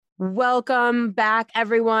Welcome back,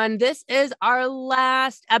 everyone. This is our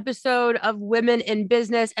last episode of Women in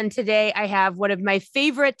Business. And today I have one of my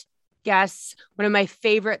favorite guests, one of my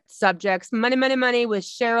favorite subjects, Money, Money, Money with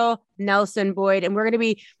Cheryl Nelson Boyd. And we're going to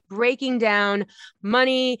be breaking down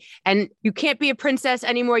money. And you can't be a princess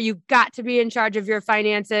anymore. You got to be in charge of your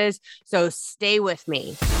finances. So stay with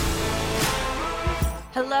me.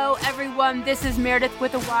 Hello, everyone. This is Meredith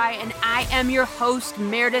with a Y, and I am your host,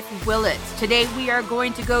 Meredith Willits. Today, we are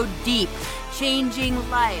going to go deep, changing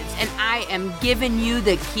lives, and I am giving you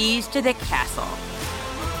the keys to the castle.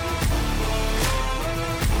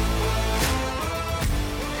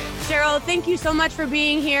 Cheryl, thank you so much for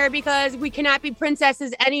being here because we cannot be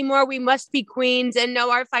princesses anymore. We must be queens and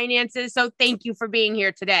know our finances. So thank you for being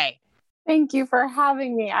here today. Thank you for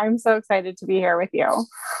having me. I'm so excited to be here with you.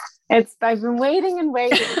 I've been waiting and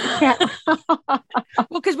waiting. Well,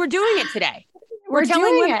 because we're doing it today. We're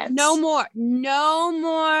telling doing women, it. no more.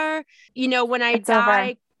 When I It's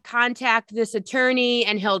die, over. contact this attorney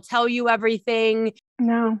and he'll tell you everything.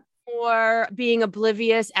 No. Or being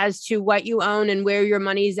oblivious as to what you own and where your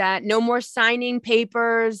money's at. No more signing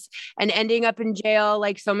papers and ending up in jail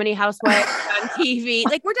like so many housewives on TV.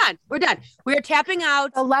 Like we're done. We are tapping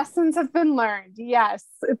out. The lessons have been learned. Yes,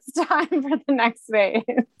 it's time for the next phase.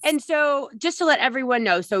 And so just to let everyone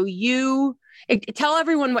know, so tell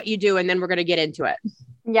everyone what you do and then we're going to get into it.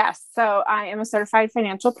 Yes. So I am a certified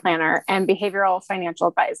financial planner and behavioral financial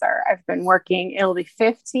advisor. I've been working, it'll be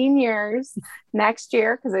 15 years next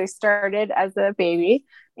year because I started as a baby.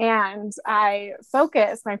 And I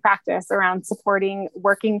focus my practice around supporting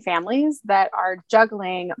working families that are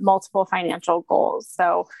juggling multiple financial goals.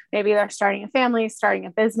 So maybe they're starting a family, starting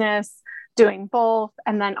a business, doing both,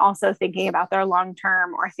 and then also thinking about their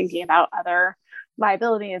long-term or thinking about other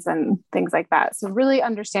liabilities and things like that. So really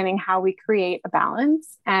understanding how we create a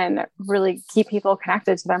balance and really keep people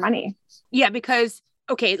connected to their money. Yeah, because,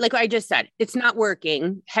 okay, like I just said, it's not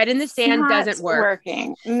working. Head in the sand doesn't work.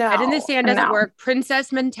 No. Head in the sand doesn't work.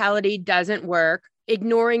 Princess mentality doesn't work.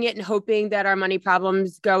 Ignoring it and hoping that our money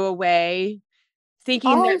problems go away.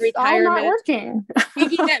 Thinking that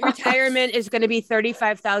retirement is going to be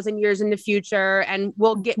 35,000 years in the future and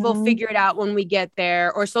we'll figure it out when we get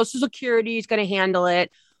there, or Social Security is going to handle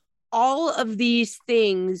it. All of these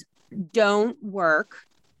things don't work.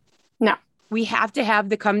 No. We have to have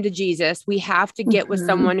the come to Jesus. We have to get with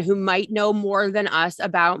someone who might know more than us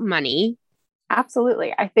about money.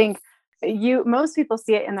 Absolutely. I think most people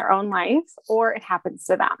see it in their own life or it happens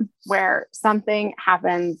to them where something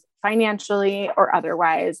happens financially or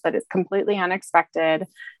otherwise that is completely unexpected.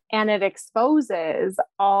 And it exposes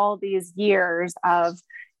all these years of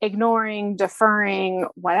ignoring, deferring,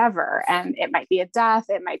 whatever. And it might be a death,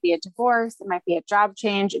 it might be a divorce, it might be a job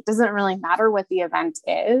change. It doesn't really matter what the event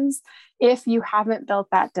is. If you haven't built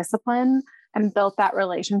that discipline and built that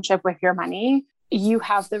relationship with your money, you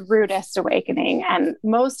have the rudest awakening. And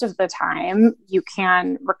most of the time you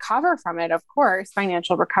can recover from it. Of course,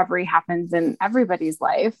 financial recovery happens in everybody's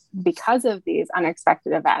life because of these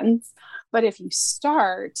unexpected events. But if you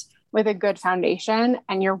start with a good foundation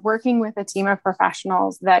and you're working with a team of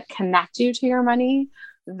professionals that connect you to your money,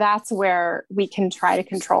 that's where we can try to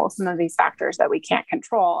control some of these factors that we can't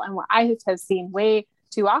control. And what I have seen way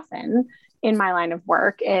too often in my line of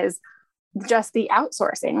work is just the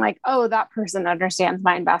outsourcing, like, oh, that person understands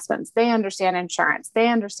my investments. They understand insurance. They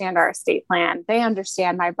understand our estate plan. They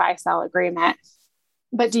understand my buy-sell agreement.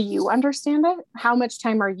 But do you understand it? How much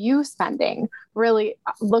time are you spending really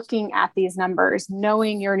looking at these numbers,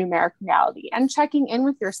 knowing your numeric reality and checking in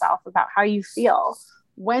with yourself about how you feel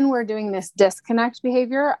when we're doing this disconnect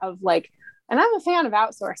behavior of like, and I'm a fan of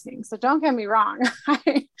outsourcing. So don't get me wrong.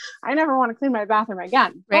 I never want to clean my bathroom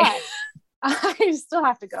again, but I still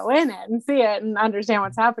have to go in it and see it and understand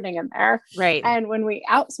what's happening in there. Right. And when we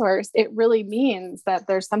outsource, it really means that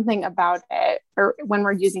there's something about it, or when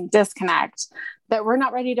we're using disconnect, that we're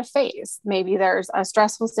not ready to face. Maybe there's a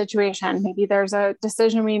stressful situation. Maybe there's a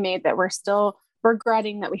decision we made that we're still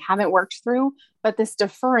regretting that we haven't worked through, but this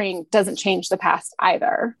deferring doesn't change the past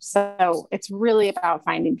either. So it's really about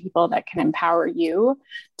finding people that can empower you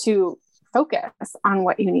to focus on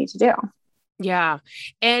what you need to do. Yeah.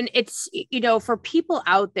 And it's, for people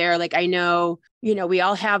out there, like I know, we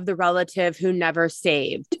all have the relative who never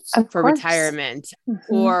saved for retirement,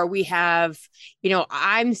 or we have,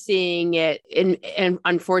 I'm seeing it and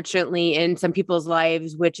unfortunately in some people's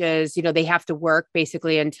lives, which is, they have to work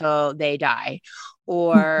basically until they die,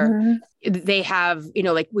 or they have,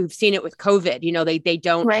 like we've seen it with COVID, they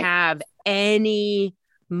don't have any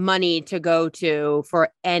money to go to for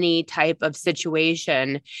any type of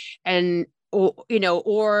situation. And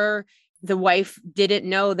or the wife didn't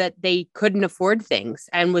know that they couldn't afford things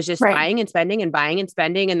and was just buying and spending and buying and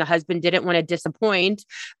spending. And the husband didn't want to disappoint,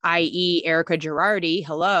 i.e. Erica Girardi,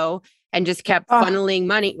 hello, and just kept funneling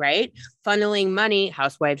money, right? Funneling money,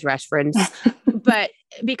 housewives reference. But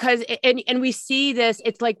because, and we see this,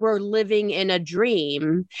 it's like we're living in a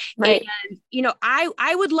dream. Right. And, you know,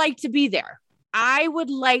 I would like to be there. I would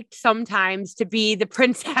like sometimes to be the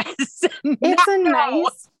princess. It's a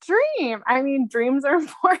nice dream. I mean, dreams are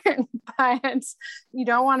important, but you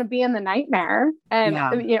don't want to be in the nightmare. And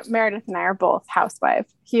you know, Meredith and I are both housewife,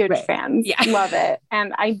 huge fans, love it.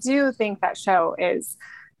 And I do think that show it's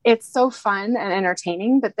so fun and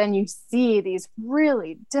entertaining, but then you see these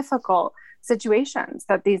really difficult situations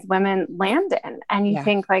that these women land in. And you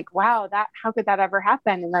think like, wow, how could that ever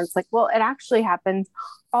happen? And then it's like, well, it actually happens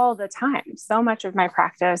all the time. So much of my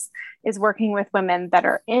practice is working with women that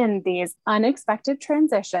are in these unexpected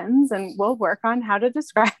transitions, and we'll work on how to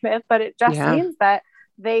describe it, but it just means that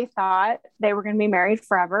they thought they were going to be married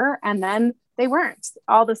forever. And then they weren't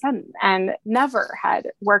all of a sudden, and never had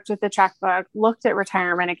worked with the checkbook, looked at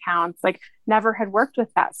retirement accounts, like never had worked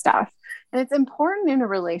with that stuff. And it's important in a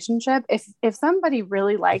relationship. If somebody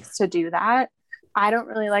really likes to do that, I don't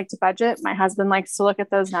really like to budget. My husband likes to look at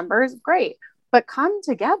those numbers. Great. But come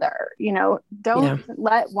together, you know, don't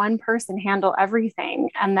let one person handle everything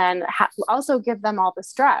and then also give them all the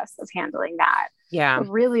stress of handling that. Yeah.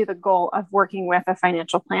 Really, the goal of working with a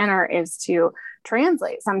financial planner is to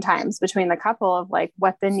translate sometimes between the couple of like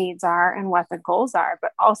what the needs are and what the goals are,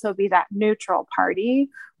 but also be that neutral party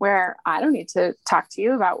where I don't need to talk to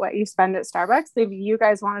you about what you spend at Starbucks. Maybe you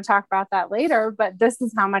guys want to talk about that later, but this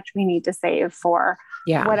is how much we need to save for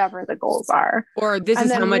whatever the goals are. Or this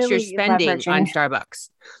is how much you're spending on Starbucks.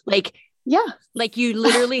 Like, like you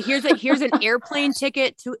literally, here's an airplane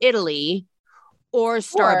ticket to Italy or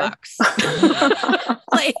Starbucks.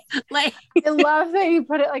 like I love that you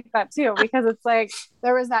put it like that too, because it's like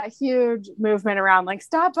there was that huge movement around like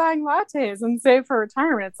stop buying lattes and save for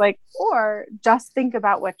retirement. It's like, or just think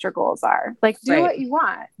about what your goals are. Like do what you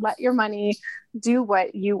want. Let your money do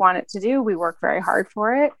what you want it to do. We work very hard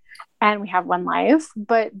for it and we have one life,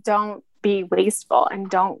 but don't be wasteful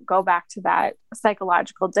and don't go back to that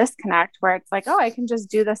psychological disconnect where it's like, oh, I can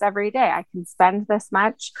just do this every day. I can spend this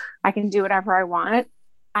much. I can do whatever I want.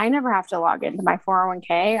 I never have to log into my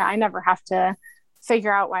 401k. I never have to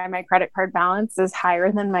figure out why my credit card balance is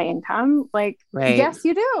higher than my income. Like, yes,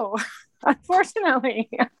 you do. Unfortunately.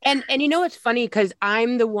 And you know, it's funny because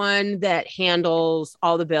I'm the one that handles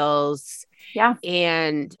all the bills. Yeah.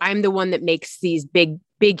 And I'm the one that makes these big,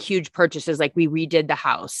 huge purchases. Like we redid the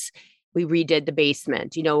house. We redid the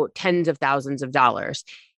basement, you know, tens of thousands of dollars.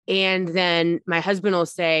 And then my husband will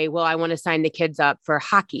say, well, I want to sign the kids up for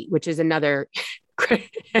hockey, which is another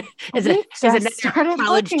another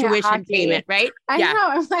college tuition payment, right? I know.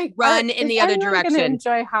 I'm like, run in the other direction.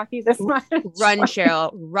 Enjoy hockey this much. Run,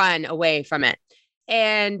 Cheryl, run away from it.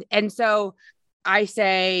 And so I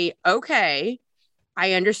say, okay,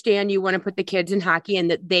 I understand you want to put the kids in hockey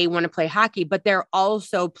and that they want to play hockey, but they're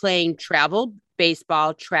also playing travel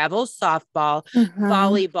baseball, travel softball,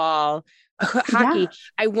 volleyball, hockey.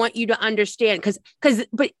 I want you to understand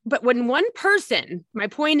but when one person, my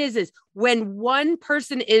point is when one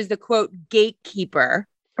person is the quote gatekeeper,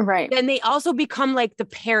 right, then they also become like the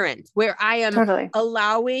parent where I am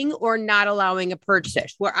allowing or not allowing a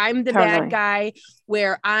purchase, where I'm the bad guy,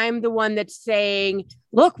 where I'm the one that's saying,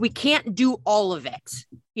 look, we can't do all of it,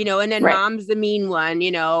 you know, and then mom's the mean one,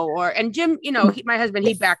 you know, and Jim, you know, my husband,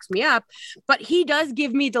 he backs me up, but he does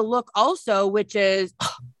give me the look also, which is,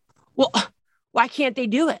 well, why can't they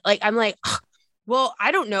do it? Like, I'm like, well,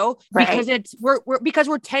 I don't know, because because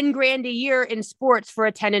we're 10 grand a year in sports for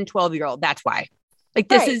a 10 and 12-year-old. That's why. Like,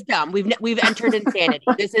 this is dumb. We've entered insanity.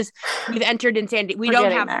 We've entered insanity. We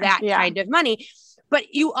don't have that kind of money.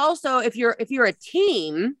 But you also, if you're a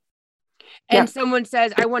team and someone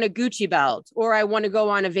says, I want a Gucci belt, or I want to go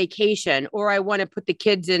on a vacation, or I want to put the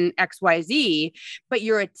kids in XYZ, but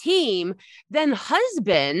you're a team, then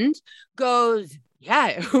husband goes,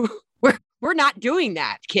 yeah, we're not doing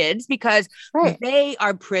that, kids, because they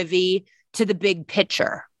are privy to the big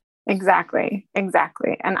picture. Exactly. And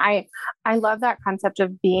I love that concept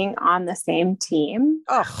of being on the same team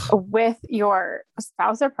with your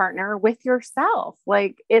spouse or partner, with yourself.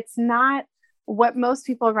 Like, it's not what most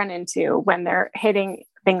people run into when they're hitting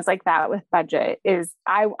things like that with budget is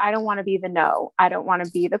I don't want to be the no. I don't want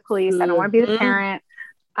to be the police. I don't want to be the parent.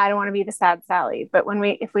 I don't want to be the sad Sally. But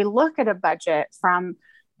if we look at a budget from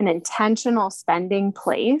an intentional spending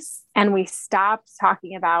place and we stop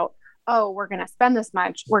talking about, oh, we're going to spend this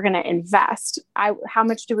much. We're going to invest. How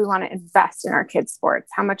much do we want to invest in our kids'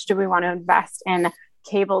 sports? How much do we want to invest in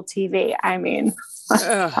cable TV? I mean, let's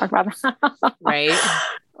talk about that. Right.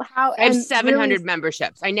 I have 700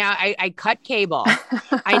 memberships. I cut cable.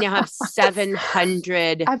 I now have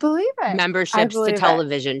 700 I believe it. memberships to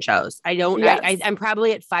television shows. I'm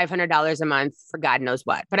probably at $500 a month for God knows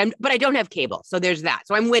what, but I don't have cable. So there's that.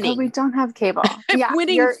 So I'm winning. So we don't have cable. Yeah.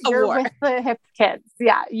 Winning you're war. With the hip kids.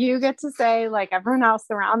 Yeah. You get to say, like everyone else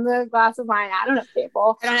around the glass of wine, I don't have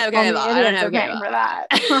cable. I don't have cable. I don't have cable for that.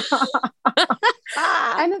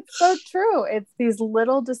 And it's so true. It's these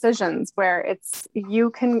little decisions where you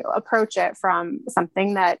can approach it from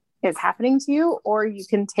something that is happening to you, or you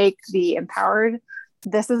can take the empowered,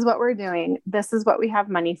 this is what we're doing. This is what we have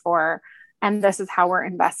money for. And this is how we're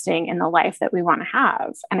investing in the life that we want to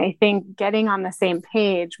have. And I think getting on the same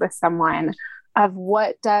page with someone of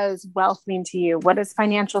what does wealth mean to you? What does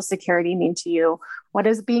financial security mean to you? What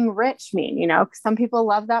does being rich mean? You know, some people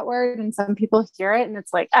love that word and some people hear it and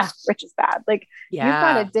it's like, rich is bad. Like you've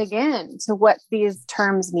got to dig in to what these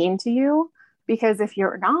terms mean to you, because if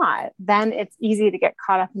you're not, then it's easy to get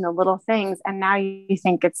caught up in the little things. And now you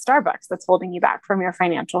think it's Starbucks that's holding you back from your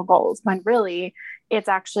financial goals, when really it's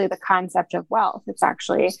actually the concept of wealth. It's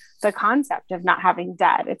actually the concept of not having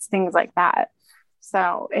debt. It's things like that.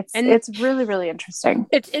 So it's really, really interesting.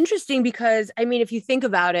 It's interesting because, I mean, if you think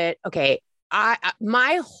about it, okay,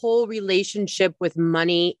 my whole relationship with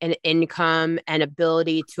money and income and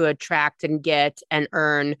ability to attract and get and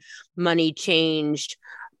earn money changed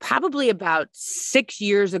probably about 6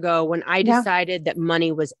 years ago when I decided that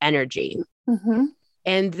money was energy. Mm-hmm.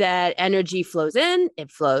 And that energy flows in,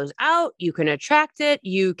 it flows out, you can attract it,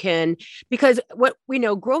 because what we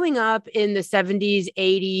know growing up in the 70s,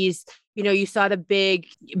 80s, you know, you saw the big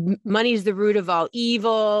money's the root of all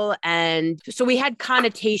evil. And so we had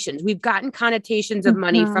connotations. We've gotten connotations of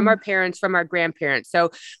money from our parents, from our grandparents.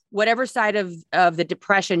 So whatever side of the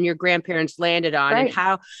depression your grandparents landed on, and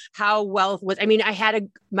how wealth was. I mean, I had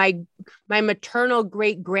my maternal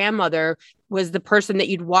great grandmother was the person that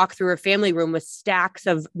you'd walk through her family room with stacks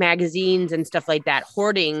of magazines and stuff like that,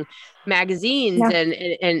 hoarding magazines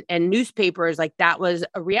and newspapers. Like that was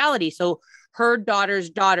a reality. So her daughter's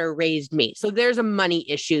daughter raised me. So there's a money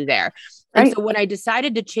issue there. Right. And so when I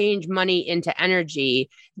decided to change money into energy,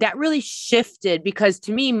 that really shifted, because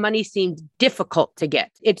to me, money seemed difficult to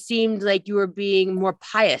get. It seemed like you were being more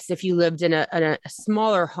pious if you lived in a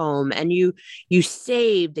smaller home and you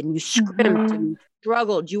saved and you scrimped and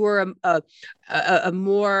struggled. You were a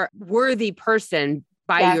more worthy person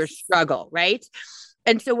by your struggle, right?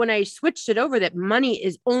 And so when I switched it over that money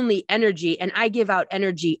is only energy and I give out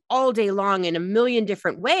energy all day long in a million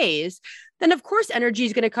different ways, then of course energy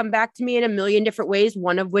is going to come back to me in a million different ways,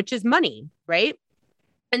 one of which is money, right?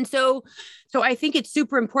 And so I think it's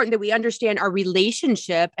super important that we understand our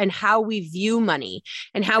relationship and how we view money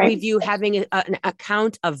and how we view having an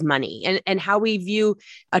account of money and how we view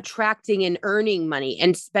attracting and earning money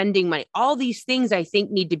and spending money. All these things I think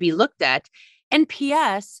need to be looked at. And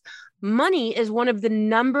P.S., money is one of the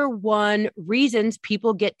number one reasons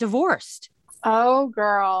people get divorced. Oh,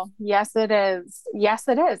 girl. Yes, it is. Yes,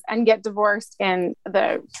 it is. And get divorced in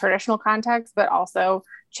the traditional context, but also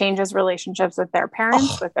changes relationships with their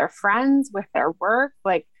parents, with their friends, with their work.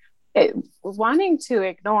 Like wanting to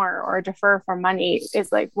ignore or defer from money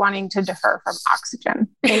is like wanting to defer from oxygen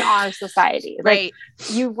in our society. Like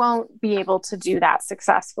you won't be able to do that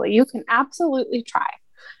successfully. You can absolutely try.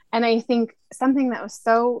 And I think something that was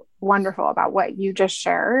so wonderful about what you just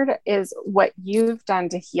shared is what you've done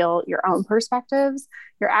to heal your own perspectives.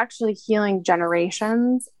 You're actually healing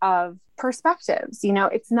generations of perspectives. You know,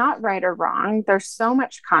 it's not right or wrong. There's so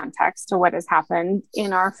much context to what has happened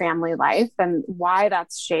in our family life and why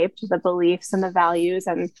that's shaped the beliefs and the values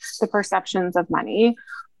and the perceptions of money.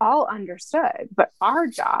 All understood, but our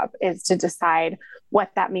job is to decide what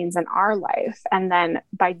that means in our life. And then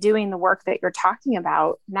by doing the work that you're talking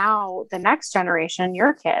about, now the next generation,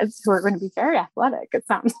 your kids, who are going to be very athletic, it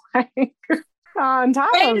sounds like, on top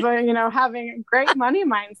of, having great money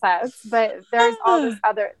mindsets, but there's all this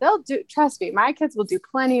other, trust me, my kids will do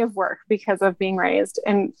plenty of work because of being raised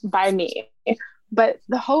by me. But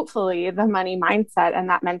hopefully the money mindset and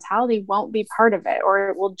that mentality won't be part of it, or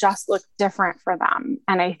it will just look different for them.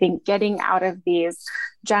 And I think getting out of these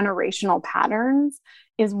generational patterns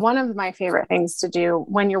is one of my favorite things to do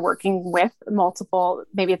when you're working with multiple,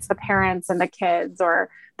 maybe it's the parents and the kids, or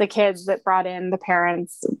the kids that brought in the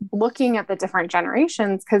parents, looking at the different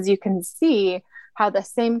generations, because you can see how the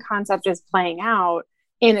same concept is playing out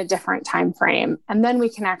in a different time frame. And then we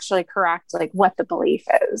can actually correct like what the belief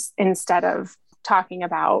is instead of talking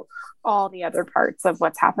about all the other parts of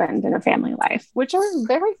what's happened in a family life, which are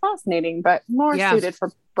very fascinating, but more suited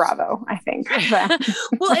for Bravo, I think.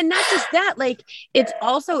 Well, and not just that, like, it's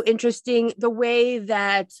also interesting the way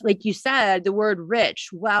that, like you said, the word rich,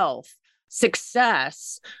 wealth,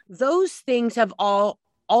 success, those things have all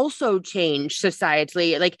also changed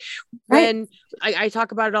societally. Like when I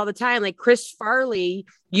talk about it all the time, like Chris Farley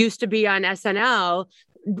used to be on SNL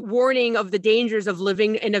warning of the dangers of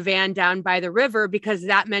living in a van down by the river, because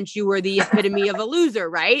that meant you were the epitome of a loser,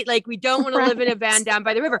 right? Like, we don't want to live in a van down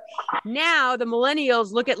by the river. Now the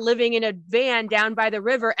millennials look at living in a van down by the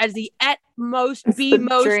river as the most dream.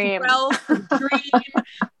 wealth dream.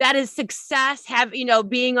 That is success.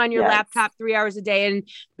 Being on your laptop 3 hours a day and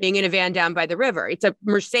being in a van down by the river. It's a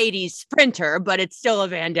Mercedes Sprinter, but it's still a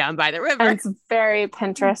van down by the river. And it's very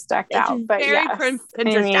Pinterest decked out. But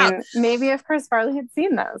Pinterest out. Maybe if Chris Farley had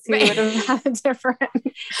seen those, he would have had a different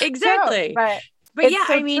exactly. Joke, but yeah,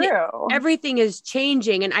 so I mean, everything is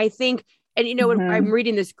changing, and I think. And, I'm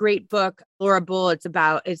reading this great book, Laura Bull, it's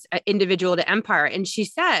Individual to Empire. And she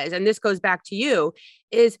says, and this goes back to you,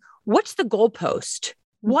 is what's the goalpost?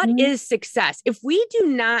 What is success? If we do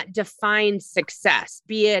not define success,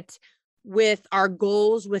 be it with our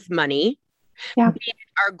goals with money, be it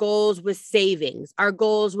our goals with savings, our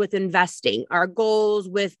goals with investing, our goals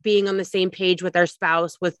with being on the same page with our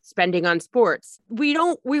spouse, with spending on sports,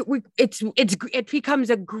 it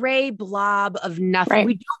becomes a gray blob of nothing. Right.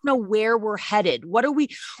 We don't know where we're headed. What are we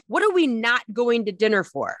not going to dinner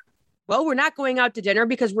for? Well, we're not going out to dinner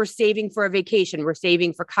because we're saving for a vacation. We're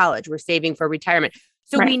saving for college. We're saving for retirement.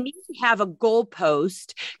 So we need to have a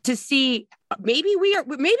goalpost to see, maybe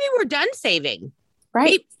we're done saving.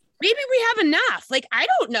 Right. Maybe we have enough. Like, I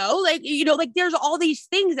don't know, like, there's all these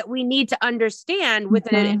things that we need to understand with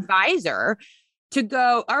an advisor to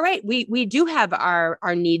go, all right, we do have our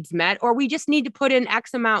needs met, or we just need to put in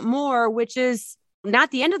X amount more, which is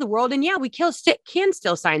not the end of the world. And we can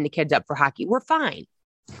still sign the kids up for hockey. We're fine.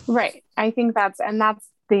 Right. I think that's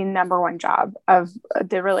the number one job of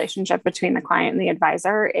the relationship between the client and the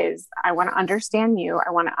advisor is, I want to understand you.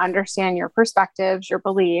 I want to understand your perspectives, your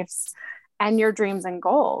beliefs, and your dreams and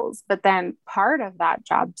goals. But then part of that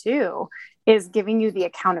job too is giving you the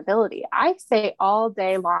accountability. I say all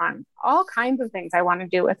day long, all kinds of things I want to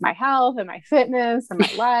do with my health and my fitness and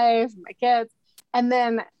my life and my kids. And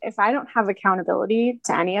then if I don't have accountability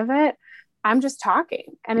to any of it, I'm just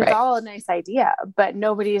talking, and it's all a nice idea, but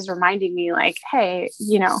nobody's reminding me like, hey,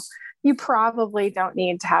 you probably don't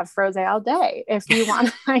need to have Frosé all day if you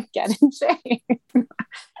want to get in shape.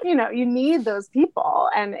 You need those people.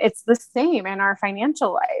 And it's the same in our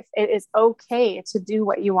financial life. It is okay to do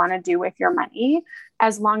what you want to do with your money,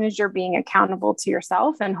 as long as you're being accountable to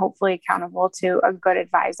yourself and hopefully accountable to a good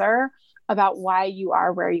advisor about why you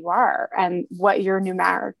are where you are and what your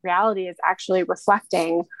numeric reality is actually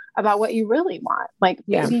reflecting about what you really want. Like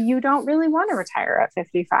maybe you don't really want to retire at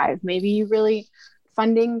 55. Maybe you really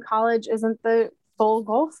funding college isn't the full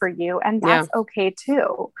goal for you. And that's okay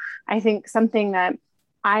too. I think something that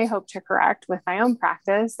I hope to correct with my own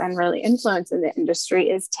practice and really influence in the industry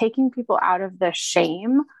is taking people out of the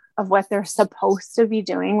shame of what they're supposed to be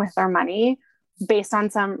doing with their money based on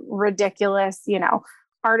some ridiculous,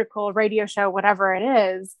 article, radio show, whatever it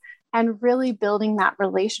is, and really building that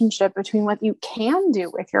relationship between what you can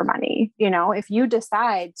do with your money. If you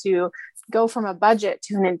decide to go from a budget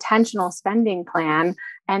to an intentional spending plan,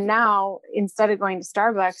 and now instead of going to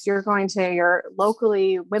Starbucks, you're going to your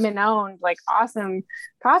locally women-owned, like awesome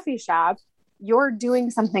coffee shop, you're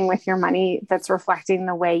doing something with your money that's reflecting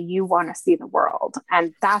the way you want to see the world.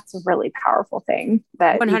 And that's a really powerful thing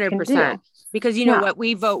that 100%. Because what?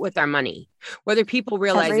 We vote with our money, whether people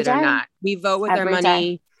realize it or not. We vote with our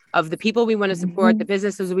money of the people we want to support, the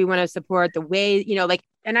businesses we want to support, the way,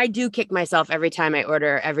 and I do kick myself every time I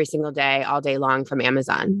order every single day, all day long from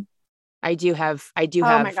Amazon. I do have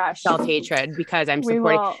self-hatred because I'm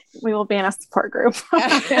supporting. We will be in a support group.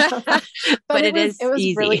 but it was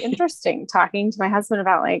easy. Really interesting talking to my husband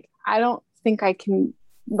about I don't think I can,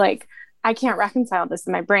 I can't reconcile this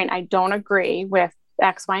in my brain. I don't agree with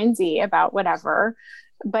X, Y, and Z about whatever.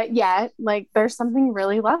 But yet, there's something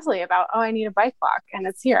really lovely about, I need a bike lock and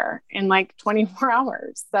it's here in 24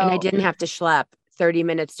 hours. So, and I didn't have to schlep 30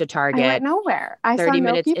 minutes to Target. I went nowhere. 30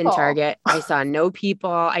 minutes in Target. I saw no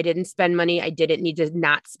people. I didn't spend money. I didn't need to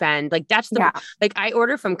not spend. That's I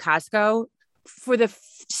order from Costco for the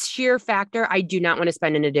sheer factor. I do not want to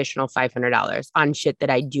spend an additional $500 on shit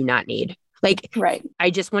that I do not need.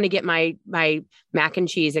 I just want to get my mac and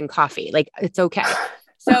cheese and coffee. It's okay.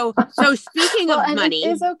 So speaking of money,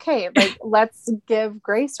 it is okay. Let's give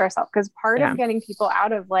grace to ourselves, because part of getting people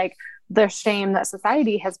out of the shame that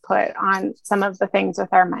society has put on some of the things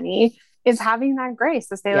with our money is having that grace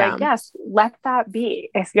to say like, yes, let that be.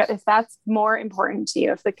 If that's more important to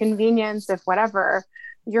you, if the convenience, if whatever,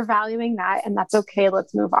 you're valuing that and that's okay.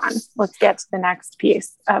 Let's move on. Let's get to the next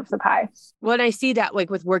piece of the pie. Well, and I see that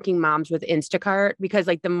like with working moms with Instacart, because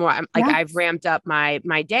like the more I've ramped up my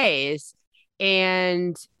days,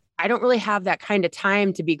 and I don't really have that kind of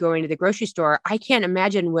time to be going to the grocery store. I can't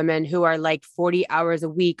imagine women who are like 40 hours a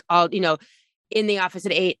week, all, in the office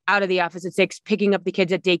at 8, out of the office at 6, picking up the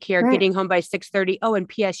kids at daycare, getting home by 6:30. Oh, and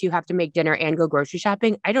PS, you have to make dinner and go grocery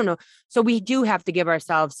shopping. I don't know. So we do have to give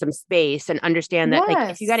ourselves some space and understand that like,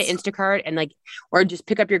 if you got an Instacart and like, or just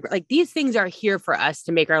pick up your, like, these things are here for us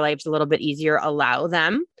to make our lives a little bit easier, allow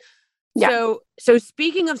them. Yeah. So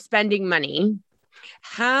speaking of spending money,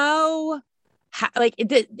 how like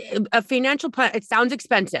a financial plan, it sounds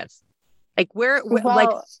expensive. Like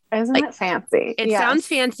isn't it fancy? It sounds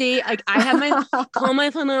fancy. Like I have call my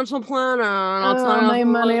financial planner. And I'll tell my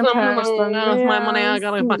money person. My money. I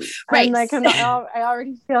gotta find. Right. And I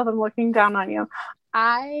already feel them looking down on you.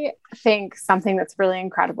 I think something that's really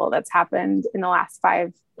incredible that's happened in the last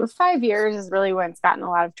 5 years is really when it's gotten a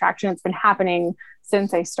lot of traction. It's been happening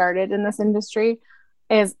since I started in this industry,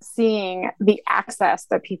 is seeing the access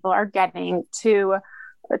that people are getting to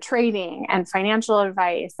trading and financial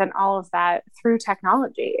advice and all of that through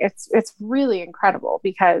technology. It's really incredible,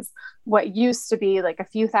 because what used to be like a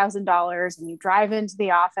few $1,000s and you drive into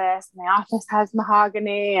the office and the office has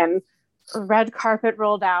mahogany and red carpet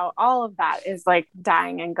rolled out, all of that is like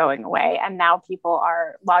dying and going away. And now people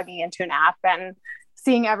are logging into an app and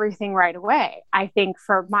seeing everything right away. I think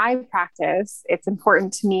for my practice, it's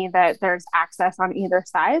important to me that there's access on either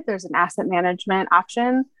side. There's an asset management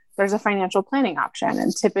option. There's a financial planning option.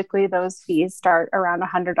 And typically those fees start around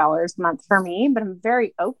 $100 a month for me, but I'm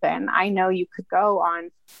very open. I know you could go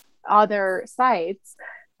on other sites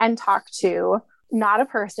and talk to not a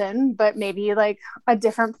person, but maybe like a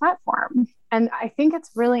different platform. And I think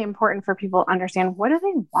it's really important for people to understand, what do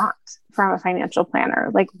they want from a financial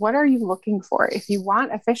planner? Like, what are you looking for? If you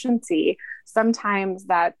want efficiency, sometimes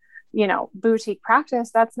that, boutique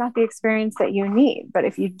practice, that's not the experience that you need. But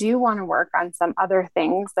if you do want to work on some other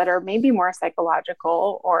things that are maybe more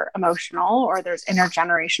psychological or emotional, or there's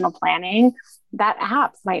intergenerational planning, that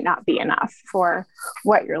app might not be enough for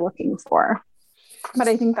what you're looking for. But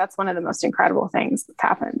I think that's one of the most incredible things that's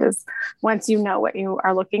happened, is once you know what you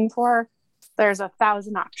are looking for, there's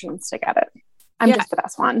 1,000 options to get it. I'm just the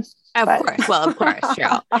best one. Of course. Well, of course,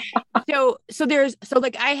 Cheryl. So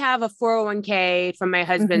like I have a 401k from my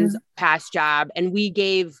husband's past job, and we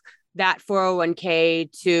gave that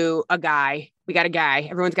 401k to a guy. We got a guy.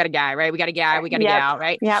 Everyone's got a guy, right? We got a guy. We got a gal,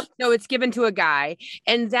 right? Yeah. So it's given to a guy,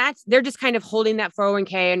 and they're just kind of holding that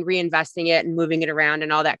 401k and reinvesting it and moving it around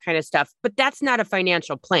and all that kind of stuff. But that's not a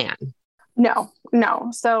financial plan. No.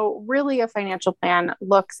 So really a financial plan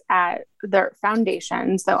looks at their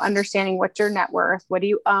foundation. So understanding what's your net worth, what do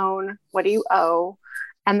you own, what do you owe,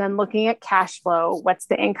 and then looking at cash flow. What's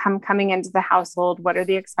the income coming into the household? What are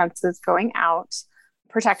the expenses going out?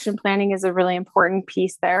 Protection planning is a really important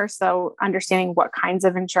piece there. So understanding what kinds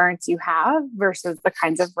of insurance you have versus the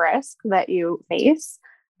kinds of risk that you face,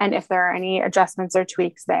 and if there are any adjustments or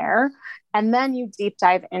tweaks there. And then you deep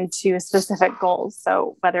dive into specific goals.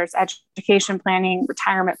 So whether it's education planning,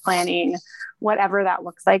 retirement planning, whatever that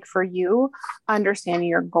looks like for you, understanding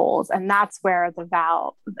your goals. And that's where the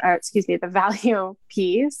value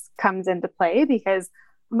piece comes into play, because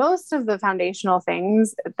most of the foundational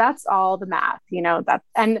things, that's all the math,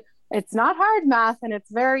 and it's not hard math, and it's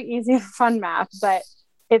very easy, fun math, but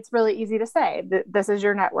it's really easy to say that this is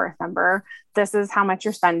your net worth number. This is how much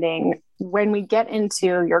you're spending. When we get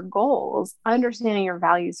into your goals, understanding your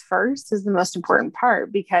values first is the most important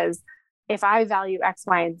part, because if I value X,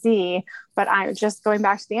 Y, and Z, but I'm just going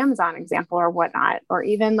back to the Amazon example or whatnot, or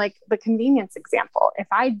even like the convenience example, if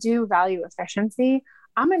I do value efficiency,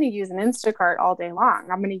 I'm going to use an Instacart all day long.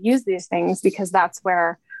 I'm going to use these things because that's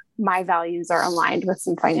where my values are aligned with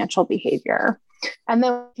some financial behavior. And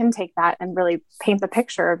then we can take that and really paint the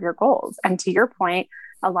picture of your goals. And to your point,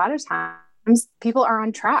 a lot of times people are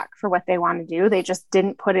on track for what they want to do. They just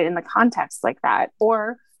didn't put it in the context like that.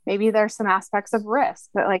 Or maybe there's some aspects of risk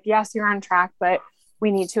that, like, yes, you're on track, but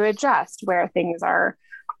we need to adjust where things are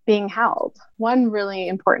being held. One really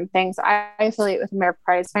important thing, so I affiliate with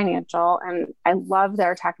Ameriprise Financial, and I love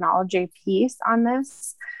their technology piece on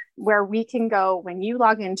this, where we can go, when you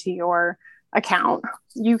log into your account,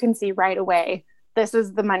 you can see right away this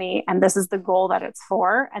is the money and this is the goal that it's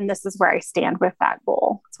for. And this is where I stand with that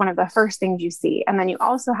goal. It's one of the first things you see. And then you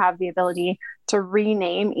also have the ability to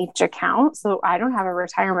rename each account. So I don't have a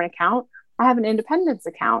retirement account. I have an independence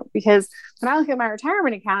account, because when I look at my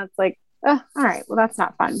retirement account, it's like, oh, all right, well, that's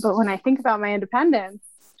not fun. But when I think about my independence,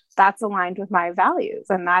 that's aligned with my values.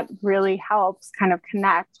 And that really helps kind of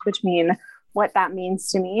connect between what that means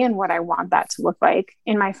to me and what I want that to look like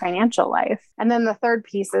in my financial life. And then the third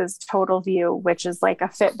piece is Total View, which is like a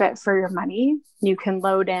Fitbit for your money. You can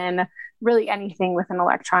load in really anything with an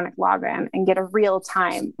electronic login and get a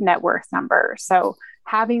real-time net worth number. So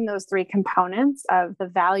having those three components of the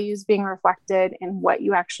values being reflected in what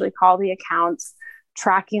you actually call the accounts,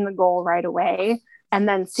 tracking the goal right away, and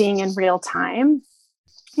then seeing in real time,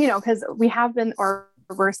 because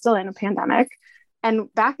we're still in a pandemic.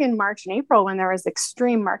 And back in March and April, when there was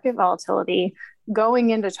extreme market volatility,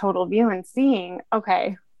 going into Total View and seeing,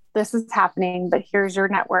 okay, this is happening, but here's your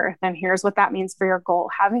net worth and here's what that means for your goal.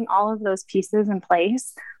 Having all of those pieces in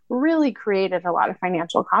place really created a lot of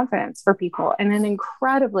financial confidence for people in an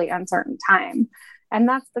incredibly uncertain time. And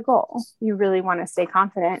that's the goal. You really want to stay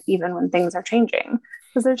confident even when things are changing,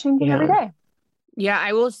 because they're changing every day. Yeah,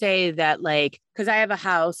 I will say that, because I have a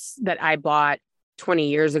house that I bought 20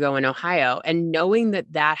 years ago in Ohio, and knowing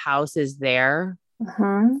that house is there,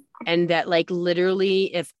 and that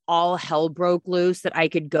literally if all hell broke loose, that I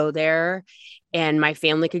could go there and my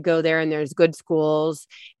family could go there, and there's good schools,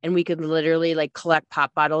 and we could literally collect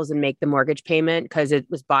pop bottles and make the mortgage payment because it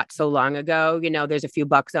was bought so long ago. There's a few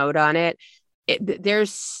bucks owed on it.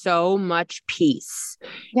 There's so much peace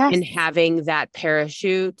in having that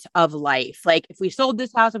parachute of life. If we sold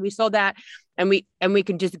this house and we sold that, and we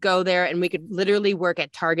could just go there and we could literally work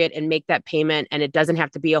at Target and make that payment, and it doesn't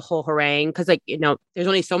have to be a whole harangue, because there's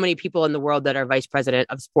only so many people in the world that are vice president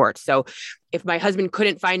of sports. So if my husband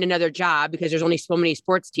couldn't find another job because there's only so many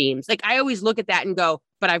sports teams, I always look at that and go,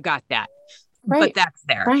 but I've got that, but that's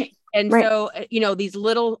there. Right. And so, these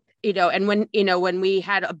little, and when we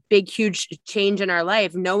had a big, huge change in our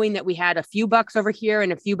life, knowing that we had a few bucks over here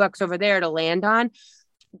and a few bucks over there to land on,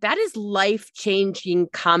 that is life-changing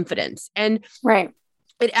confidence. And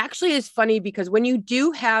it actually is funny, because when you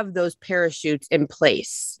do have those parachutes in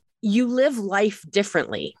place, you live life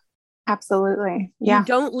differently. Absolutely. Yeah. You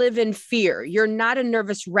don't live in fear. You're not a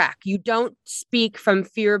nervous wreck. You don't speak from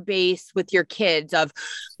fear base with your kids of,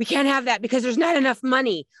 we can't have that because there's not enough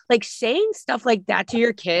money. Saying stuff like that to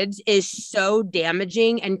your kids is so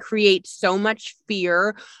damaging and creates so much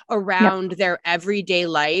fear around their everyday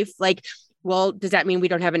life. Well, does that mean we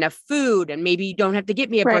don't have enough food? And maybe you don't have to get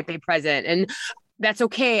me a birthday present. And that's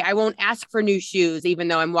okay. I won't ask for new shoes, even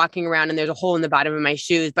though I'm walking around and there's a hole in the bottom of my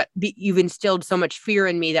shoes. But you've instilled so much fear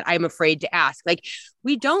in me that I'm afraid to ask.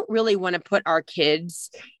 We don't really want to put our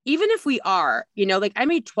kids, even if we are, I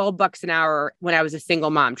made $12 an hour when I was a single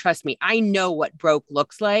mom. Trust me, I know what broke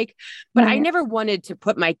looks like. But I never wanted to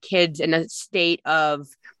put my kids in a state of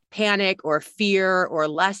panic or fear or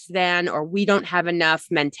less than, or we don't have enough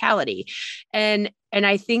mentality. And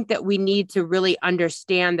I think that we need to really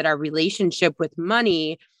understand that our relationship with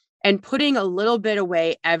money and putting a little bit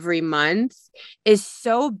away every month is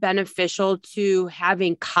so beneficial to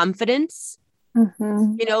having confidence.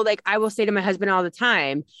 I will say to my husband all the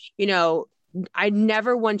time, I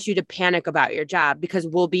never want you to panic about your job, because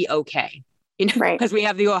we'll be okay. Because we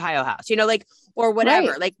have the Ohio house, or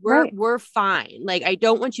whatever, we're fine. I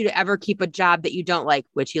don't want you to ever keep a job that you don't like,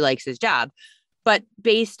 which he likes his job, but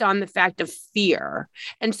based on the fact of fear.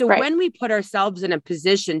 And so when we put ourselves in a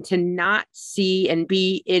position to not see and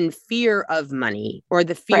be in fear of money, or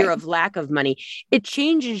the fear of lack of money, it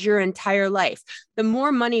changes your entire life. The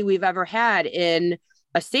more money we've ever had in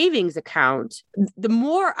a savings account, the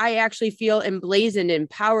more I actually feel emblazoned,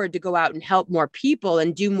 empowered to go out and help more people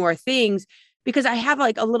and do more things, because I have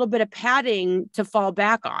a little bit of padding to fall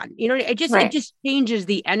back on. It just changes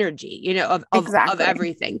the energy, of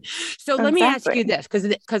everything. So let me ask you this,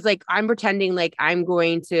 because I'm pretending I'm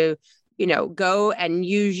going to, go and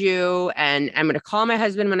use you, and I'm going to call my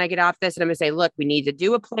husband when I get off this, and I'm going to say, look, we need to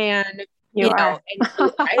do a plan. I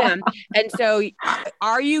am. And so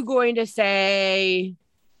are you going to say,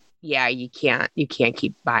 yeah, you can't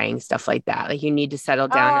keep buying stuff like that. You need to settle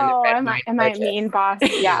down. Am I mean, boss?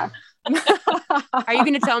 Yeah. Are you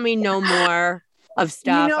going to tell me no more of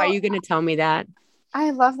stuff? Are you going to tell me that? I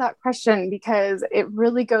love that question, because it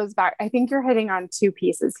really goes back. I think you're hitting on two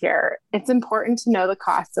pieces here. It's important to know the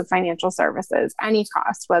costs of financial services, any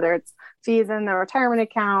cost, whether it's fees in the retirement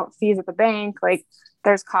account, fees at the bank,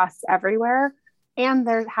 there's costs everywhere. And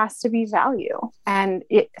there has to be value. And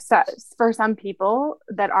so for some people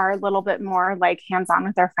that are a little bit more like hands-on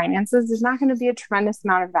with their finances, there's not going to be a tremendous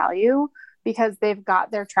amount of value because they've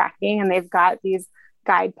got their tracking and they've got these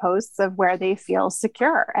guideposts of where they feel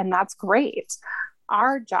secure. And that's great.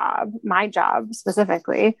 Our job, my job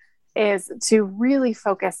specifically, is to really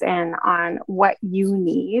focus in on what you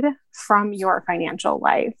need from your financial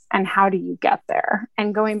life and how do you get there.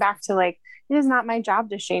 And going back to like, it is not my job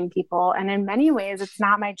to shame people. And in many ways, it's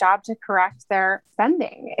not my job to correct their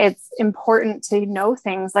spending. It's important to know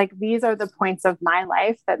things like these are the points of my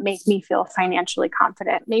life that make me feel financially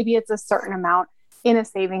confident. Maybe it's a certain amount in a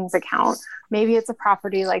savings account. Maybe it's a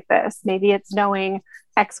property like this. Maybe it's knowing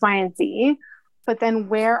X, Y, and Z. But then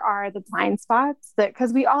where are the blind spots that,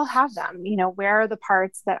 because we all have them, where are the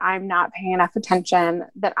parts that I'm not paying enough attention,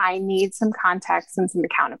 that I need some context and some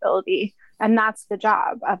accountability. And that's the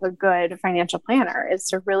job of a good financial planner, is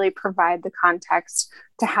to really provide the context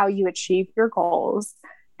to how you achieve your goals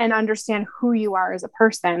and understand who you are as a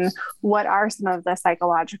person. What are some of the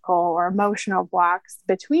psychological or emotional blocks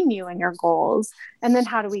between you and your goals? And then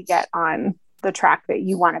how do we get on the track that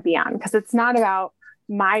you want to be on? Because it's not about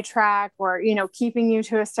my track or, keeping you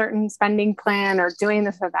to a certain spending plan or doing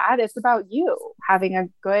this or that. It's about you having a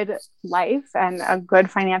good life and a good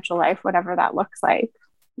financial life, whatever that looks like.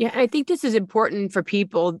 Yeah, I think this is important for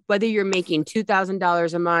people, whether you're making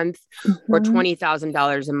 $2,000 a month or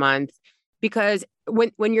 $20,000 a month, because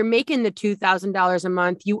when you're making the $2,000 a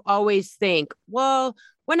month, you always think, well,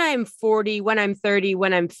 when I'm 40, when I'm 30,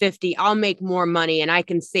 when I'm 50, I'll make more money and I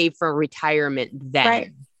can save for retirement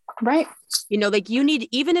then. Right. Like you need,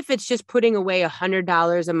 even if it's just putting away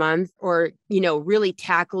 $100 a month or, really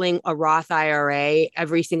tackling a Roth IRA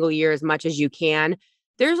every single year as much as you can.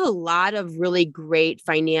 There's a lot of really great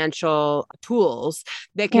financial tools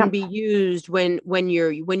that can be used when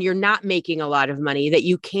you're not making a lot of money that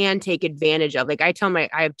you can take advantage of. Like I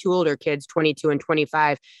have two older kids, 22 and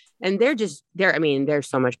 25, and they're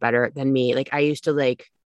so much better than me. Like I used to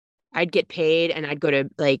I'd get paid and I'd go to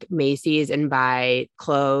like Macy's and buy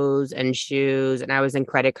clothes and shoes, and I was in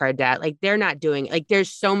credit card debt. Like they're not doing, like there's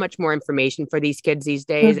so much more information for these kids these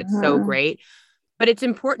days. It's so great. But it's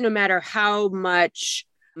important, no matter how much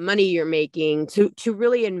money you're making, to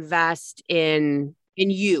really invest in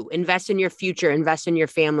you, invest in your future, invest in your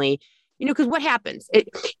family, because what happens?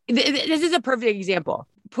 This is a perfect example.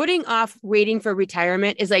 Putting off waiting for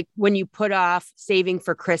retirement is like when you put off saving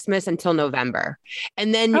for Christmas until November.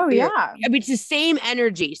 And then it's the same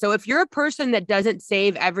energy. So if you're a person that doesn't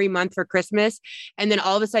save every month for Christmas, and then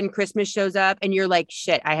all of a sudden Christmas shows up and you're like,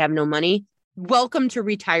 shit, I have no money. Welcome to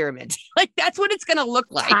retirement. Like that's what it's going to look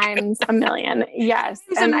like. Times a million. Yes.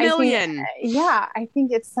 Times a million. I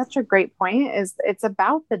think it's such a great point. It's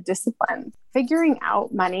about the discipline, figuring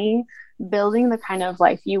out money, building the kind of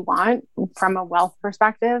life you want from a wealth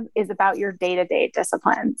perspective is about your day-to-day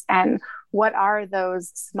disciplines. And what are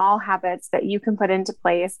those small habits that you can put into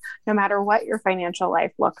place, no matter what your financial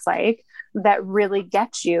life looks like, that really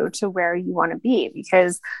get you to where you want to be?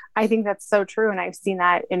 Because I think that's so true. And I've seen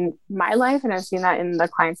that in my life, and I've seen that in the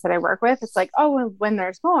clients that I work with. It's like, oh, well, when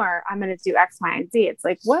there's more, I'm going to do X, Y, and Z. It's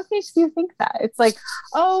like, what makes you think that? It's like,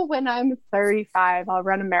 oh, when I'm 35, I'll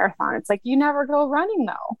run a marathon. It's like, you never go running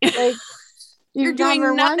though. Like, you're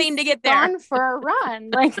doing nothing to get there. Gone for a run.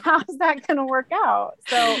 Like, how's that going to work out?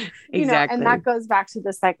 So, and that goes back to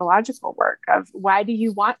the psychological work of why do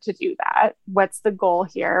you want to do that? What's the goal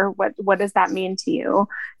here? What does that mean to you?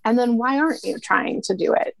 And then why aren't you trying to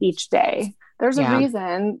do it each day? There's a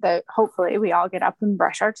reason that hopefully we all get up and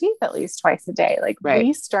brush our teeth at least twice a day. Like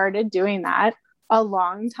we started doing that a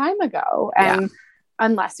long time ago. And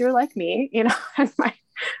unless you're like me,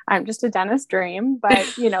 I'm just a dentist dream,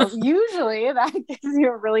 but usually that gives you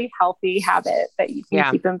a really healthy habit that you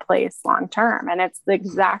can keep in place long term. And it's the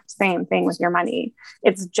exact same thing with your money.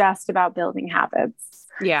 It's just about building habits.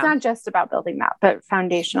 Yeah. It's not just about building that, but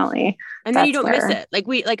foundationally. And then you don't miss it.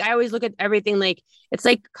 I always look at everything like it's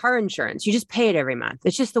like car insurance. You just pay it every month.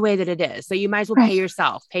 It's just the way that it is. So you might as well pay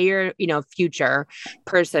yourself, pay your, future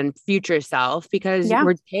self, because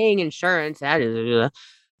we're paying insurance.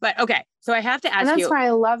 But okay. So I have to ask you. And that's why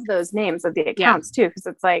I love those names of the accounts too. Because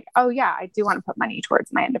it's like, oh yeah, I do want to put money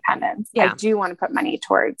towards my independence. Yeah. I do want to put money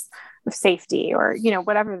towards safety or,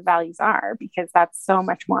 whatever the values are, because that's so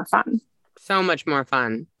much more fun. So much more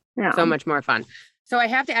fun. Yeah. So much more fun. So I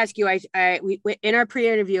have to ask you, we in our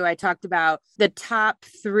pre-interview, I talked about the top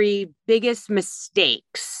 3 biggest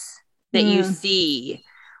mistakes that you see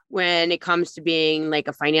when it comes to being like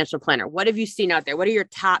a financial planner. What have you seen out there? What are your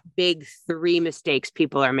top big 3 mistakes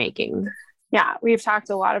people are making? Yeah, we've talked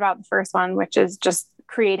a lot about the first one, which is just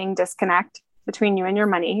creating disconnect between you and your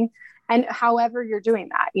money. And however you're doing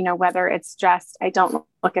that, whether it's just, I don't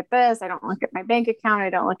look at this, I don't look at my bank account, I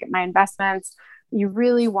don't look at my investments. You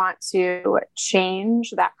really want to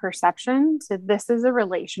change that perception to this is a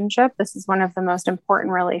relationship. This is one of the most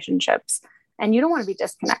important relationships. And you don't want to be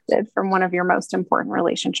disconnected from one of your most important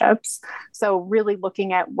relationships. So really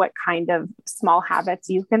looking at what kind of small habits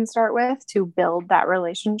you can start with to build that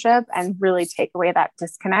relationship and really take away that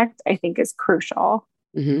disconnect, I think is crucial.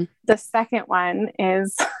 Mm-hmm. The second one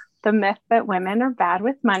is the myth that women are bad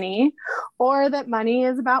with money or that money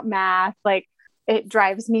is about math. Like, it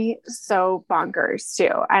drives me so bonkers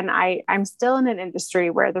too. And I'm still in an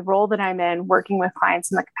industry where the role that I'm in, working with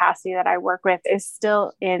clients in the capacity that I work with, is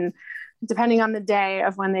still in, depending on the day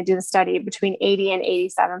of when they do the study, between 80 and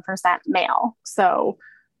 87% male. So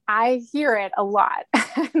I hear it a lot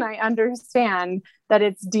and I understand that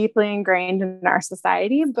it's deeply ingrained in our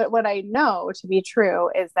society. But what I know to be true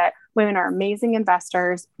is that women are amazing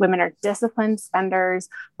investors. Women are disciplined spenders.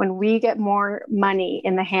 When we get more money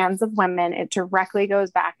in the hands of women, it directly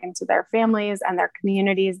goes back into their families and their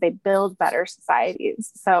communities. They build better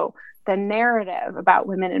societies. So the narrative about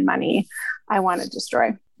women and money, I want to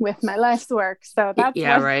destroy with my life's work. So that's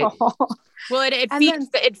right. Goal. Well,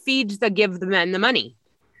 it feeds the give the men the money.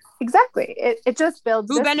 Exactly. It just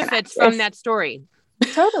builds. Who benefits from that story?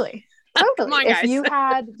 Totally. Come on, guys. If you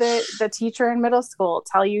had the teacher in middle school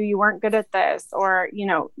tell you weren't good at this, or,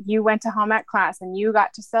 you went to home ec class and you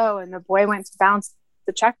got to sew and the boy went to balance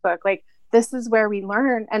the checkbook, like, this is where we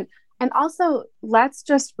learn. And also, let's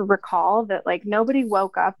just recall that, like, nobody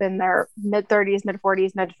woke up in their mid 30s, mid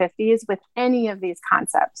 40s, mid 50s with any of these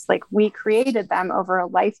concepts. Like, we created them over a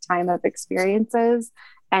lifetime of experiences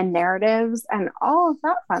and narratives and all of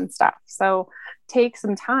that fun stuff. So take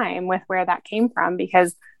some time with where that came from,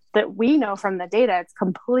 because that we know from the data, it's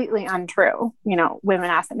completely untrue. Women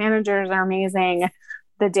asset managers are amazing.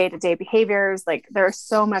 The day-to-day behaviors, like, there's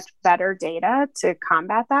so much better data to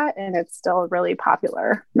combat that. And it's still a really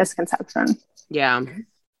popular misconception. Yeah.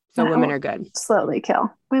 So women are good. Slowly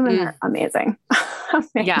kill. Women are amazing.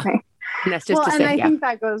 Amazing. Yeah. And that's just I think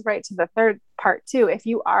that goes right to the third part too. If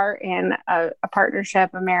you are in a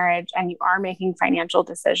partnership, a marriage, and you are making financial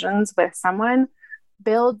decisions with someone,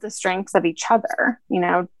 build the strengths of each other.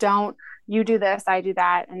 Don't you do this, I do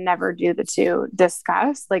that, and never do the two.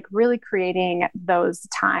 Discuss, like, really creating those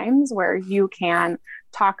times where you can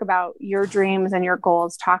talk about your dreams and your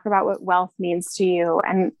goals, talk about what wealth means to you,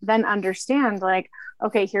 and then understand, like,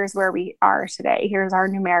 okay, here's where we are today. Here's our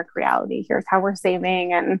numeric reality. Here's how we're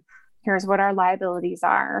saving, and here's what our liabilities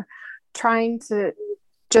are. Trying to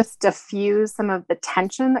just diffuse some of the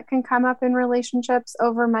tension that can come up in relationships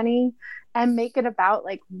over money and make it about,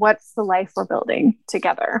 like, what's the life we're building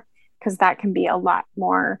together? Because that can be a lot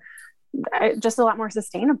more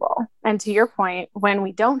sustainable. And to your point, when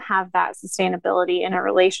we don't have that sustainability in a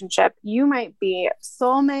relationship, you might be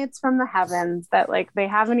soulmates from the heavens that, like, they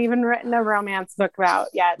haven't even written a romance book about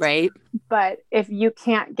yet. Right. But if you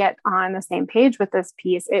can't get on the same page with this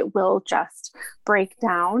piece, it will just break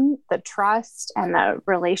down the trust and the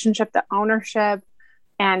relationship, the ownership,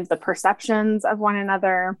 and the perceptions of one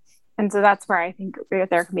another. And so that's where I think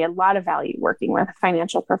there can be a lot of value working with a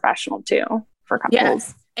financial professional too for couples.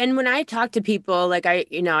 Yes. And when I talk to people, like,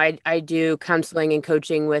 I do counseling and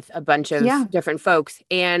coaching with a bunch of different folks.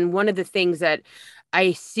 And one of the things that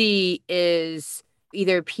I see is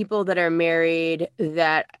either people that are married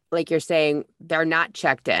that, like you're saying, they're not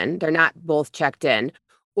checked in, they're not both checked in,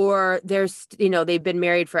 or there's, they've been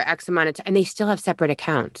married for X amount of time and they still have separate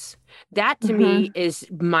accounts. That to me is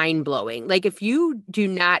mind blowing. Like, if you do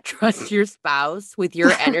not trust your spouse with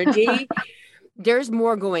your energy, there's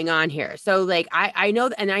more going on here. So, like, I know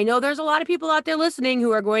there's a lot of people out there listening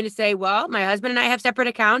who are going to say, well, my husband and I have separate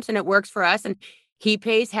accounts and it works for us. And he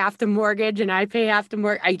pays half the mortgage and I pay half the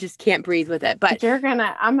mortgage. I just can't breathe with it. But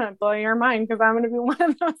I'm going to blow your mind, because I'm going to be one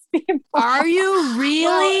of those people. Are you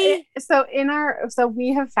really? Well, so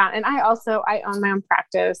we have found, and I own my own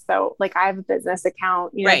practice. So, like, I have a business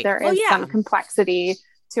account, right. There is some complexity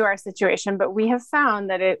to our situation, but we have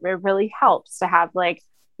found that it really helps to have, like,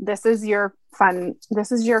 this is your fun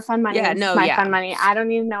money. Yeah, no, my fun money. I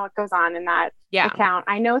don't even know what goes on in that account.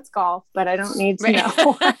 I know it's golf, but I don't need to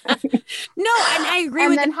know. No, and I agree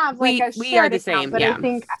with then have, like, we are the same. But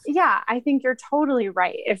I think you're totally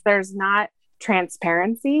right. If there's not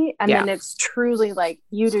transparency and then it's truly like,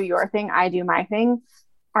 you do your thing, I do my thing.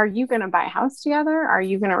 Are you going to buy a house together? Are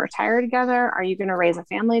you going to retire together? Are you going to raise a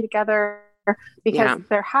family together? Because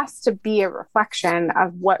there has to be a reflection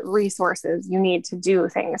of what resources you need to do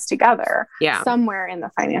things together somewhere in the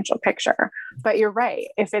financial picture. But you're right.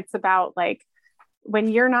 If it's about, like, when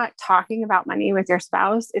you're not talking about money with your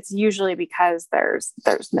spouse, it's usually because there's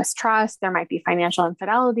mistrust, there might be financial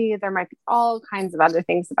infidelity, there might be all kinds of other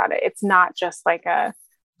things about it. It's not just like a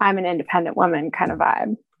I'm an independent woman kind of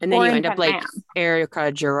vibe. And then you end up like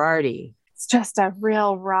Erica Girardi. It's just a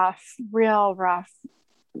real rough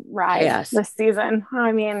ride this season.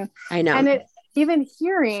 I mean, I know. And even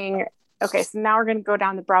hearing, okay, so now we're going to go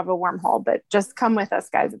down the Bravo wormhole, but just come with us,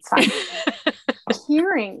 guys. It's fine.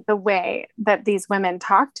 Hearing the way that these women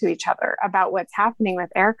talk to each other about what's happening with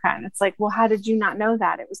Erica. And it's like, well, how did you not know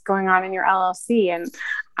that? It was going on in your LLC. And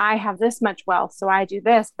I have this much wealth, so I do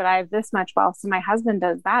this, but I have this much wealth, so my husband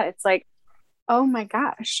does that. It's like, oh my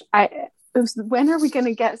gosh, when are we going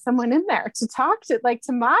to get someone in there to talk to, like,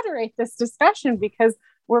 to moderate this discussion? Because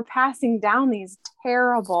we're passing down these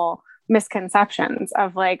terrible misconceptions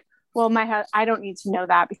of like, well, I don't need to know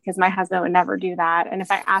that because my husband would never do that. And if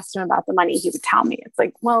I asked him about the money, he would tell me. It's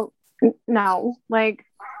like, well, no, like,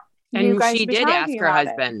 and she did ask her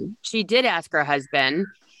husband. She did ask her husband.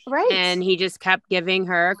 Right. And he just kept giving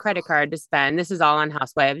her a credit card to spend. This is all on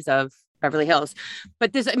Housewives of Beverly Hills.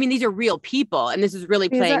 But these are real people, and this is really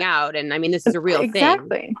playing out. And I mean, this is a real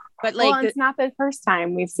thing. But like, it's not the first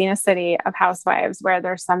time we've seen a city of Housewives where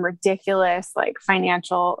there's some ridiculous like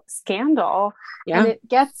financial scandal, and it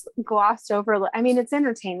gets glossed over. I mean, it's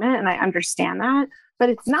entertainment, and I understand that, but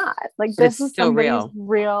it's not like this is still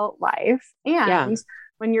real life. And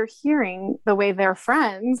when you're hearing the way their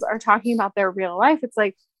friends are talking about their real life, it's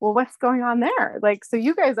like, well, what's going on there? Like, so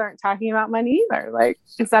you guys aren't talking about money either. Like,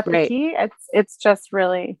 is that the key? It's just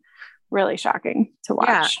really, really shocking to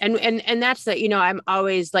watch. Yeah. And that's the, I'm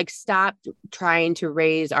always like, stop trying to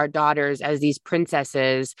raise our daughters as these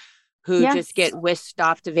princesses who just get whisked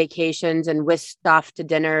off to vacations and whisked off to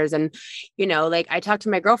dinners. And, like I talk to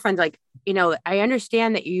my girlfriends, like, I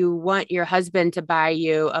understand that you want your husband to buy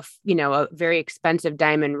you a very expensive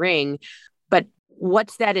diamond ring, but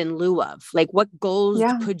what's that in lieu of? Like, what goals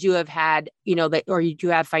could you have had, or you do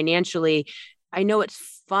have financially? I know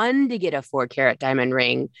it's fun to get a 4-carat diamond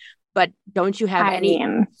ring, but don't you have any?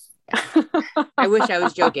 I wish I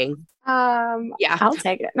was joking. I'll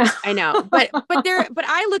take it. I know, but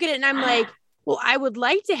I look at it and I'm like, well, I would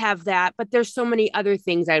like to have that, but there's so many other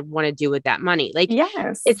things I want to do with that money. Like,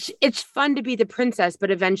 it's fun to be the princess,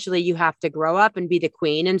 but eventually you have to grow up and be the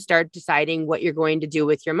queen and start deciding what you're going to do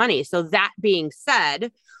with your money. So that being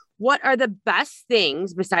said, what are the best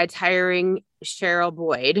things besides hiring Cheryl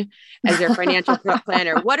Boyd as their financial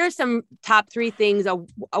planner? What are some top 3 things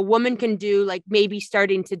a woman can do, like maybe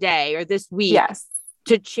starting today or this week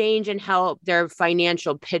to change and help their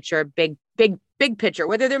financial picture, big picture,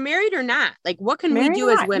 whether they're married or not? Like, what can we do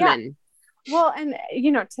as women? Yeah. Well, and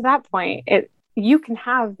to that point, you can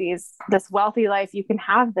have this wealthy life, you can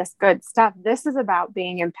have this good stuff. This is about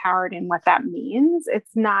being empowered in what that means.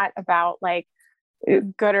 It's not about like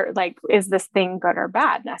good or like, is this thing good or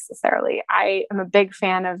bad necessarily? I am a big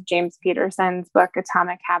fan of James Peterson's book,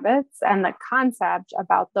 Atomic Habits, and the concept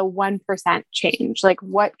about the 1% change. Like,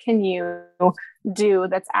 what can you do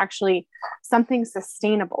that's actually something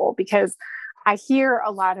sustainable? Because I hear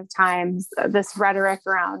a lot of times this rhetoric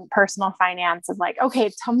around personal finance of like,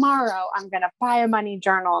 okay, tomorrow I'm going to buy a money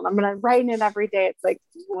journal and I'm going to write in it every day. It's like,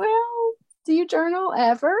 well, do you journal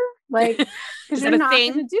ever? Like, because you're not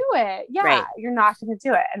going to do it. Yeah, you're not going to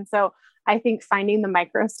do it. And so I think finding the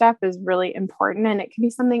micro step is really important. And it can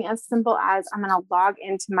be something as simple as I'm going to log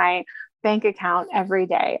into my bank account every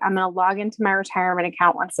day. I'm going to log into my retirement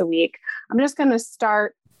account once a week. I'm just going to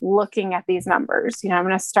start looking at these numbers. I'm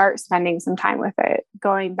going to start spending some time with it.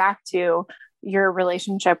 Going back to your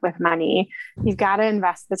relationship with money, you've got to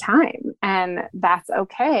invest the time, and that's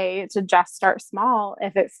okay to just start small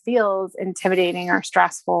if it feels intimidating or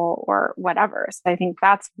stressful or whatever. So I think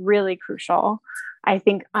that's really crucial. I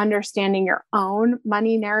think understanding your own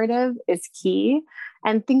money narrative is key,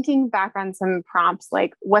 and thinking back on some prompts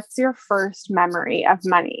like, what's your first memory of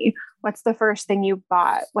money? What's the first thing you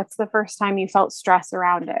bought? What's the first time you felt stress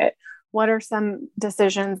around it? What are some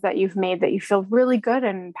decisions that you've made that you feel really good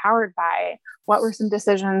and empowered by? What were some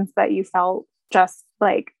decisions that you felt just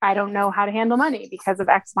like, I don't know how to handle money because of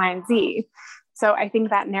X, Y, and Z? So I think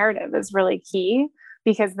that narrative is really key,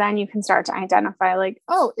 because then you can start to identify like,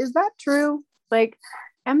 oh, is that true? Like,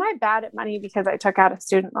 am I bad at money because I took out a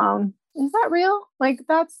student loan? Is that real? Like,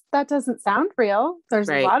 that doesn't sound real. There's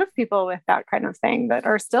a lot of people with that kind of thing that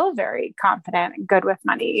are still very confident and good with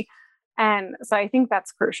money. And so I think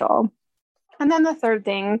that's crucial. And then the third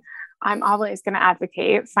thing, I'm always going to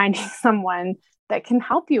advocate finding someone that can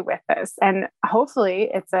help you with this. And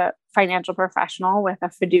hopefully it's a financial professional with a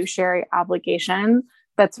fiduciary obligation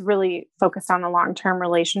that's really focused on a long-term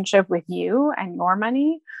relationship with you and your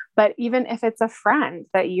money. But even if it's a friend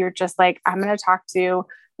that you're just like, I'm going to talk to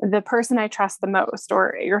the person I trust the most,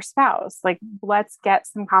 or your spouse, like, let's get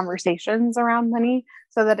some conversations around money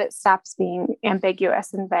so that it stops being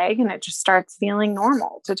ambiguous and vague and it just starts feeling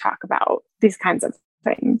normal to talk about these kinds of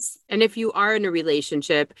things. And if you are in a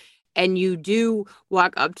relationship and you do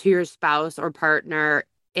walk up to your spouse or partner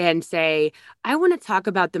and say, I want to talk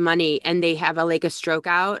about the money, and they have a stroke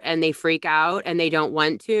out and they freak out and they don't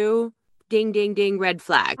want to, ding, ding, ding, red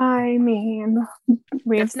flag. I mean,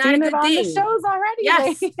 we've seen it on the shows already.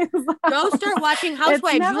 Yes. Go start watching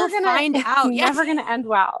Housewives. You'll find out. It's never going to end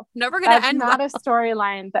well. Never going to end well. That's not a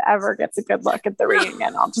storyline that ever gets a good look at the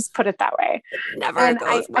reunion. I'll just put it that way. Never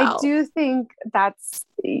goes well. I do think that's,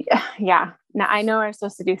 yeah. Now, I know I'm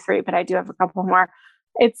supposed to do 3, but I do have a couple more.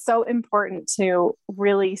 It's so important to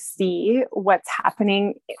really see what's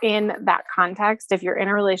happening in that context. If you're in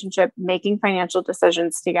a relationship making financial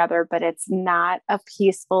decisions together, but it's not a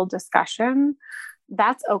peaceful discussion,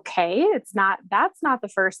 that's okay. That's not the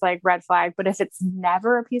first red flag. But if it's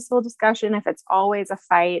never a peaceful discussion, if it's always a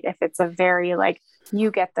fight, if it's a very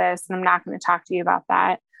you get this and I'm not going to talk to you about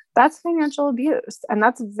that, that's financial abuse. And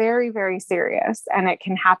that's very, very serious. And it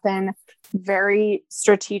can happen very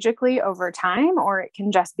strategically over time, or it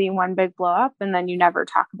can just be one big blow up and then you never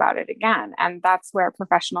talk about it again. And that's where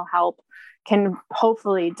professional help can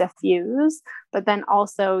hopefully diffuse, but then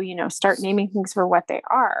also, start naming things for what they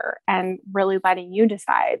are and really letting you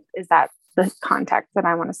decide, is that the context that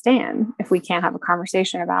I want to stay in if we can't have a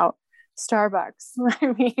conversation about Starbucks? I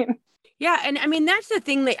mean, yeah. And I mean, that's the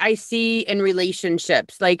thing that I see in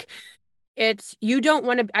relationships. It's, I don't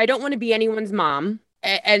want to be anyone's mom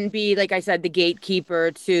and be, like I said, the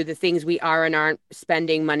gatekeeper to the things we are and aren't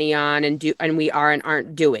spending money on and we are and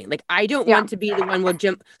aren't doing. I don't want to be the one where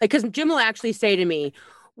Jim, because Jim will actually say to me,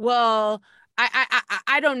 well,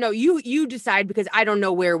 I don't know. You decide, because I don't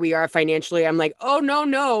know where we are financially. I'm like, oh,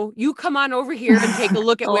 no. You come on over here and take a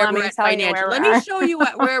look at where we're at financially. Let me show you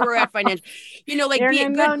where we're at financially. Be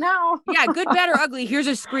it good. No. Yeah, good, bad, or ugly. Here's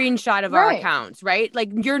a screenshot of our accounts, right?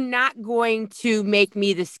 You're not going to make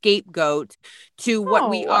me the scapegoat to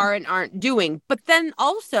what we are and aren't doing. But then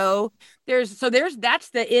also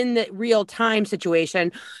that's in the real time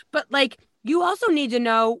situation. But you also need to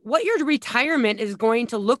know what your retirement is going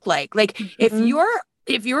to look like.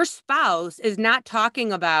 If your spouse is not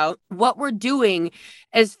talking about what we're doing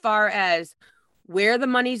as far as where the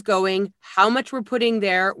money's going, how much we're putting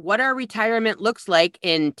there, what our retirement looks like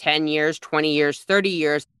in 10 years, 20 years, 30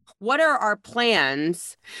 years, what are our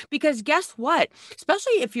plans? Because guess what?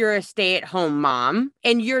 Especially if you're a stay-at-home mom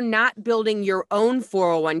and you're not building your own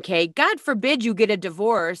 401k, God forbid you get a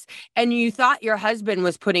divorce and you thought your husband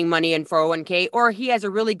was putting money in 401k, or he has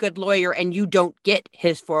a really good lawyer and you don't get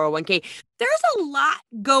his 401k. There's a lot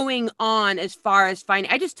going on as far as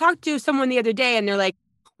finance. I just talked to someone the other day and they're like,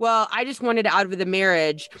 well, I just wanted out of the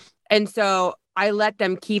marriage. And so I let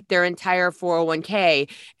them keep their entire 401k.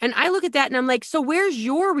 And I look at that and I'm like, so where's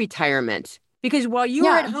your retirement? Because while you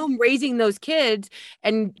were at home raising those kids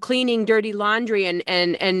and cleaning dirty laundry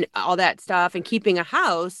and all that stuff and keeping a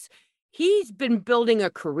house, he's been building a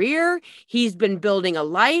career. He's been building a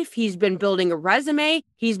life. He's been building a resume.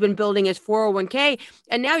 He's been building his 401k.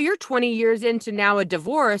 And now you're 20 years into now a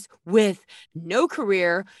divorce with no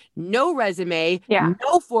career, no resume,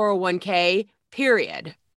 no 401k,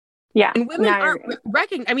 period. Yeah. And women aren't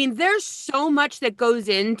recognizing. I mean, there's so much that goes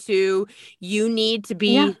into, you need to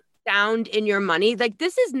be sound in your money.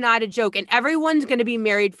 This is not a joke, and everyone's going to be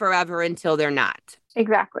married forever until they're not.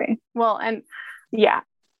 Exactly. Well, and now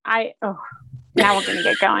we're going to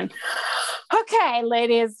get going. Okay,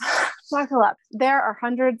 ladies, buckle up. There are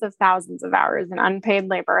hundreds of thousands of hours in unpaid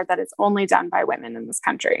labor that is only done by women in this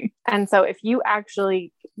country. And so if you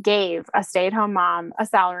actually gave a stay-at-home mom a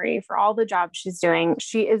salary for all the jobs she's doing,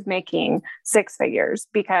 she is making 6 figures,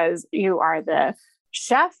 because you are the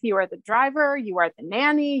chef, you are the driver, you are the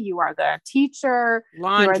nanny, you are the teacher,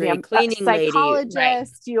 laundry, you are the cleaning psychologist, lady. Right.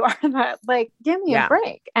 You are the, give me a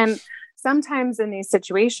break. And sometimes in these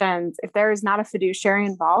situations, if there is not a fiduciary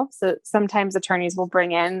involved, so sometimes attorneys will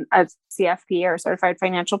bring in a CFP or certified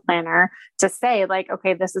financial planner to say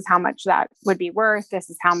okay, this is how much that would be worth.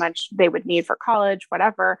 This is how much they would need for college,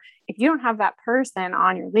 whatever. If you don't have that person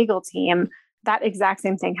on your legal team, that exact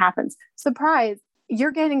same thing happens. Surprise,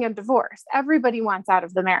 you're getting a divorce. Everybody wants out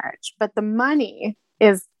of the marriage, but the money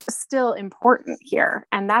is still important here.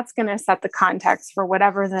 And that's going to set the context for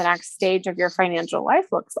whatever the next stage of your financial life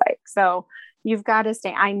looks like. So you've got to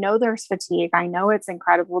stay. I know there's fatigue. I know it's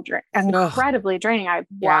incredibly draining. I've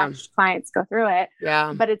watched clients go through it.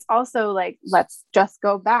 Yeah. But it's also like, let's just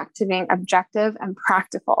go back to being objective and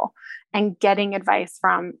practical and getting advice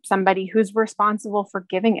from somebody who's responsible for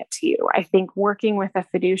giving it to you. I think working with a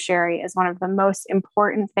fiduciary is one of the most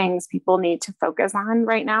important things people need to focus on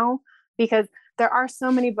right now, because there are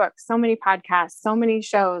so many books, so many podcasts, so many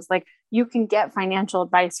shows. Like, you can get financial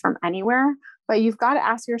advice from anywhere, but you've got to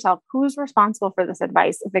ask yourself, who's responsible for this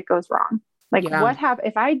advice if it goes wrong? Like, what happens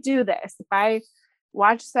if I do this? If I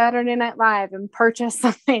watch Saturday Night Live and purchase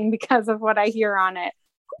something because of what I hear on it,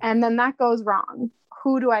 and then that goes wrong,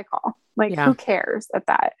 who do I call? Like, who cares at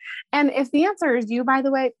that? And if the answer is you, by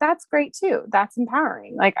the way, that's great too. That's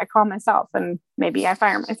empowering. Like, I call myself, and maybe I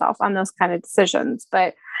fire myself on those kind of decisions.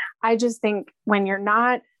 But I just think when you're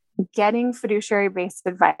not getting fiduciary based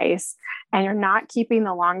advice and you're not keeping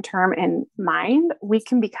the long-term in mind, we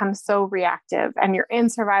can become so reactive, and you're in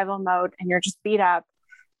survival mode and you're just beat up.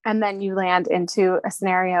 And then you land into a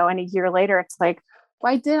scenario, and a year later, it's like,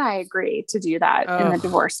 why did I agree to do that in the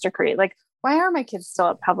divorce decree? Like, why are my kids still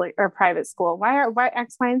at public or private school? Why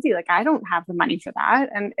X, Y, and Z? Like, I don't have the money for that.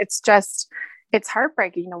 And it's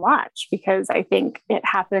heartbreaking to watch, because I think it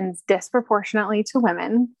happens disproportionately to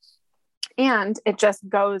women, and it just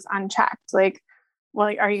goes unchecked. Like, well,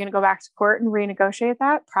 are you going to go back to court and renegotiate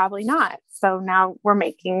that? Probably not. So now we're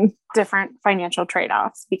making different financial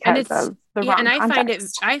trade-offs because of the wrong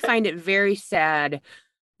context. I find it very sad,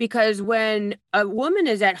 because when a woman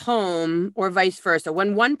is at home, or vice versa,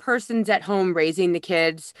 when one person's at home raising the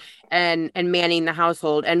kids and manning the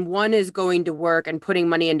household, and one is going to work and putting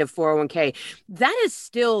money into 401k, that is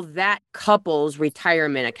still that couple's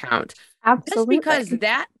retirement account. Absolutely. Just because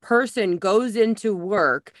that person goes into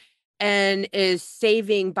work and is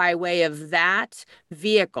saving by way of that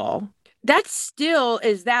vehicle, that still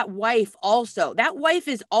is that wife also. That wife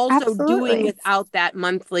is also doing without that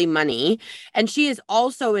monthly money. And she is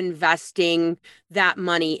also investing that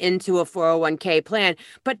money into a 401k plan.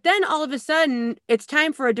 But then all of a sudden, it's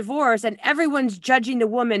time for a divorce, and everyone's judging the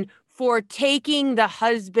woman for taking the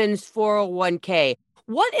husband's 401k.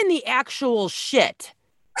 What in the actual shit?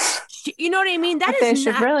 You know what I mean? What they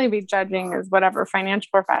should really be judging is whatever financial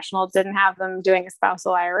professional didn't have them doing a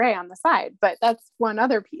spousal IRA on the side. But that's one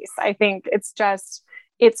other piece. I think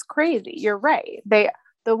it's crazy. You're right.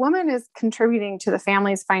 The woman is contributing to the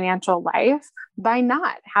family's financial life by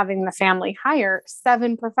not having the family hire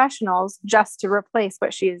 7 professionals just to replace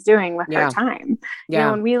what she is doing with her time. You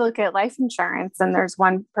know, when we look at life insurance and there's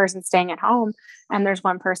one person staying at home and there's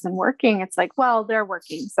one person working, it's like, well, they're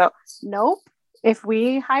working. So nope. If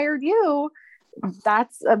we hired you,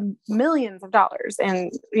 that's millions of dollars in,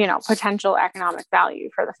 potential economic value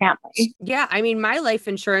for the family. Yeah. I mean, my life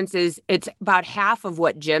insurance it's about half of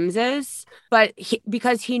what Jim's is, but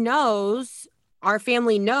because our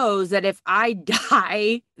family knows that if I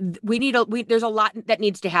die, there's a lot that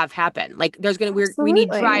needs to happen. Like, we need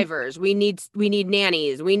drivers, we need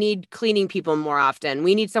nannies, we need cleaning people more often.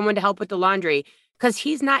 We need someone to help with the laundry, because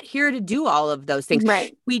he's not here to do all of those things.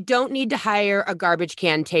 Right. We don't need to hire a garbage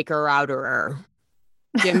can taker-outerer.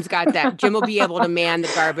 Jim's got that. Jim will be able to man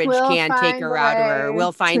the garbage can taker-outerer.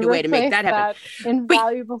 We'll find a way to make that happen.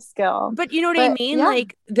 Invaluable skill. But you know what I mean? Yeah.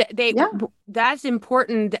 Like, that's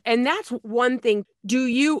important. And that's one thing. Do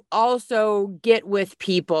you also get with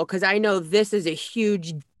people? Because I know this is a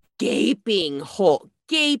huge gaping hole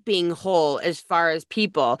as far as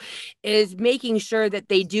people, is making sure that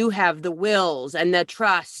they do have the wills and the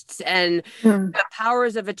trusts and the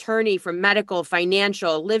powers of attorney for medical,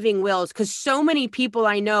 financial, living wills. Because so many people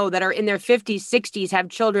I know that are in their 50s, 60s, have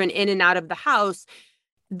children in and out of the house.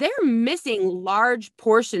 They're missing large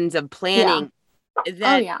portions of planning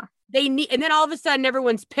they need. And then all of a sudden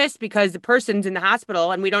everyone's pissed because the person's in the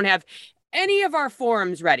hospital and we don't have any of our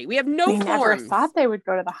forms ready. We have no forms. Never thought they would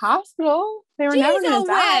go to the hospital. They were never going to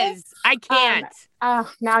die. I can't.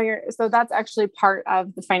 So that's actually part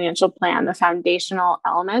of the financial plan. The foundational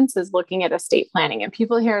elements is looking at estate planning, and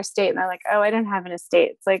people hear estate and they're like, oh, I didn't have an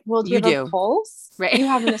estate. It's like, well, do you have a pulse? Right. You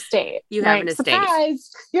have an estate. You have an estate.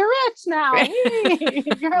 Surprise, you're rich now.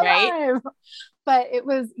 Right. You're alive. But it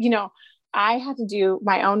was, I had to do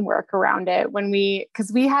my own work around it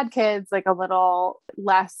because we had kids, like a little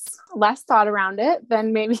less thought around it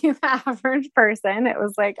than maybe the average person. It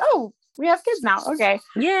was like, oh, we have kids now. Okay.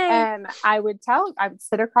 Yeah. And I would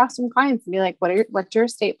sit across from clients and be like, what's your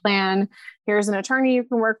estate plan? Here's an attorney you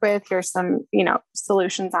can work with. Here's some,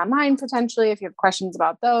 solutions online, potentially. If you have questions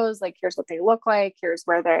about those, like, here's what they look like. Here's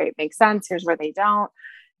where they make sense. Here's where they don't.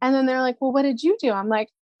 And then they're like, well, what did you do? I'm like,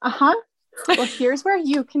 Well, here's where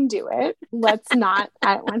you can do it. I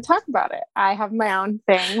don't want to talk about it. I have my own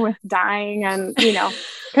thing with dying and,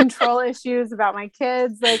 control issues about my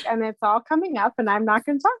kids, and it's all coming up and I'm not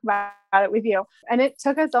going to talk about it with you. And it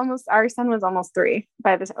took us our son was almost 3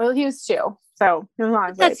 by the time, well, he was 2. So he was on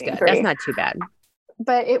his way That's to being good. 3. That's not too bad.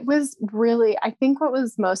 But it was really, I think what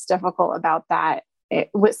was most difficult about that, it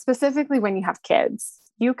was specifically when you have kids,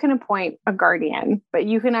 you can appoint a guardian, but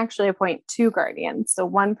you can actually appoint 2 guardians. So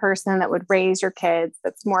one person that would raise your kids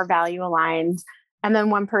that's more value aligned, and then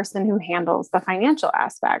one person who handles the financial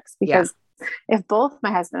aspects. Because if both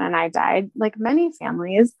my husband and I died, like many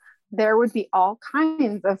families, there would be all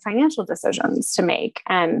kinds of financial decisions to make.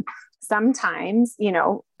 And sometimes,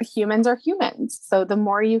 humans are humans. So the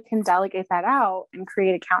more you can delegate that out and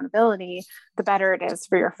create accountability, the better it is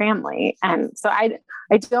for your family. And so I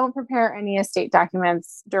don't prepare any estate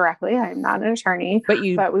documents directly. I'm not an attorney, but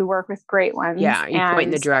we work with great ones. Yeah. You point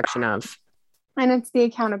in the direction of. And it's the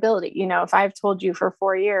accountability. If I've told you for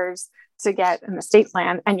 4 years to get an estate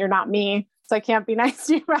plan and you're not me, so I can't be nice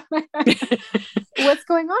to you about it. What's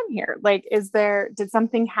going on here? Did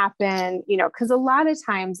something happen? Because a lot of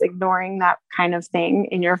times ignoring that kind of thing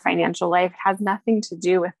in your financial life has nothing to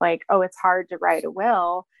do with it's hard to write a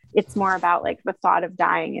will. It's more about the thought of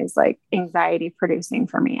dying is anxiety producing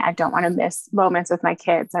for me. I don't want to miss moments with my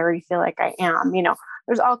kids. I already feel like I am,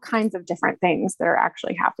 there's all kinds of different things that are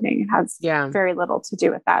actually happening. It has very little to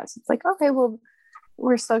do with that. So it's okay, well,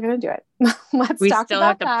 we're still going to do it. We still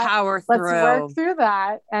have to power through. Let's work through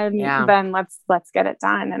that. And then let's get it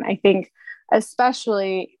done. And I think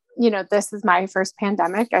especially, this is my first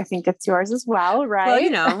pandemic. I think it's yours as well,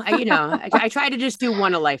 right? Well, I try to just do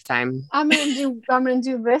one a lifetime. I'm going to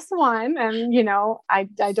do this one. And,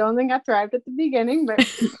 I don't think I thrived at the beginning, but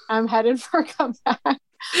I'm headed for a comeback.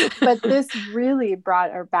 But this really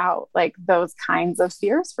brought about those kinds of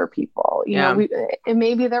fears for people.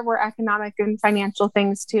 Maybe there were economic and financial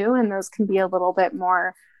things too, and those can be a little bit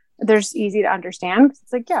more. They're just easy to understand because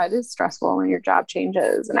it's it is stressful when your job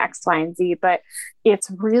changes and X, Y, and Z. But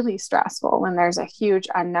it's really stressful when there's a huge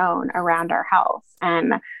unknown around our health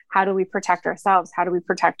and how do we protect ourselves? How do we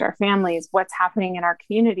protect our families? What's happening in our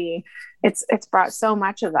community? It's brought so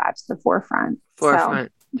much of that to the forefront.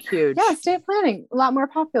 Huge. Yeah, estate planning, a lot more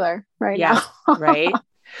popular now. Right.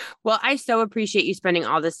 Well, I so appreciate you spending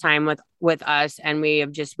all this time with us. And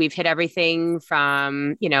we've hit everything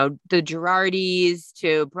from, the Girardis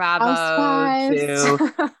to Bravo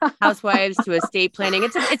to Housewives to estate planning.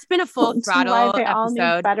 It's been a full throttle episode. All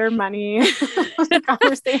need better money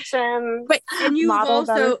conversation. And you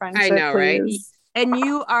also, I know, please. right? And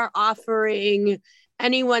you are offering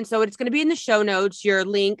anyone, so it's going to be in the show notes, your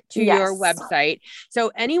link to your website.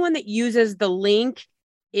 So anyone that uses the link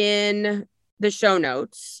in the show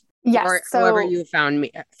notes, or however you found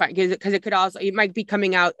me, because it could also, it might be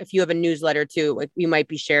coming out if you have a newsletter too, you might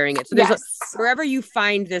be sharing it. So there's wherever you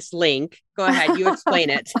find this link, go ahead, you explain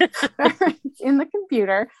it. In the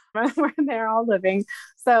computer where they're all living.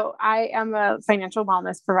 So I am a financial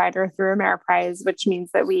wellness provider through Ameriprise, which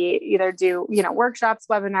means that we either do, workshops,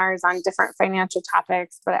 webinars on different financial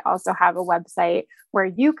topics, but I also have a website where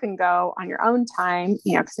you can go on your own time,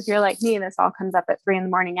 because if you're like me, this all comes up at 3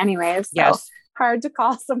 a.m. anyways. So hard to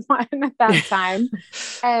call someone at that time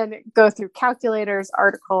and go through calculators,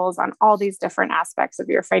 articles on all these different aspects of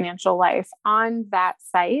your financial life. On that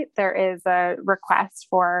site, there is a request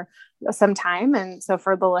for some time. And so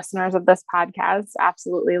for the listeners of this podcast,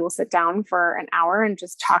 absolutely we'll sit down for an hour and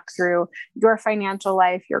just talk through your financial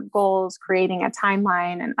life, your goals, creating a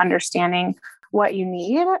timeline and understanding what you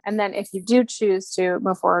need. And then if you do choose to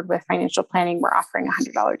move forward with financial planning, we're offering a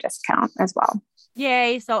 $100 discount as well.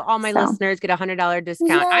 Yay. So all my listeners get a $100 discount.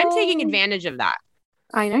 Yay. I'm taking advantage of that.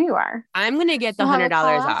 I know you are. I'm going to get the $100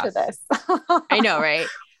 off. After this. I know, right?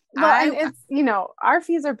 Well, and it's, our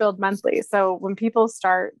fees are billed monthly. So when people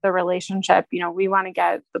start the relationship, we want to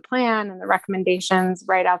get the plan and the recommendations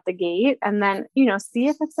right out the gate and then, see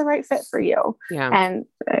if it's the right fit for you. Yeah. And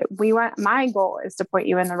my goal is to point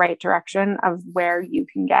you in the right direction of where you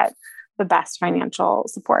can get the best financial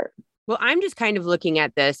support. Well, I'm just kind of looking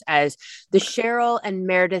at this as the Cheryl and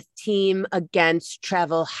Meredith team against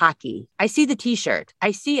travel hockey. I see the t-shirt.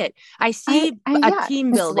 I see it. I see a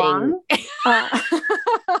team building. I'm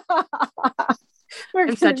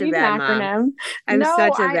such a bad mom. I'm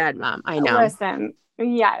such a bad mom. I know. Listen,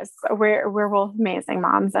 yes, we're both amazing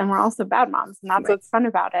moms and we're also bad moms. And that's what's fun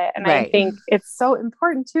about it. And I think it's so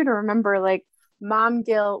important too, to remember mom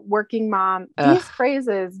guilt, working mom, these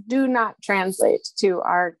phrases do not translate to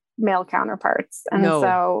our male counterparts. And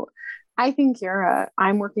so I think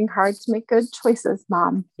I'm working hard to make good choices,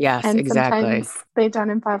 mom. Yes, and exactly. Sometimes they don't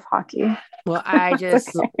involve hockey. Well, I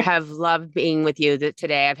just have loved being with you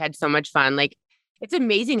today. I've had so much fun. Like, it's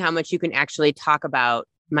amazing how much you can actually talk about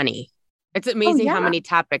money. It's amazing how many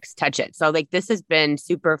topics touch it. So like, this has been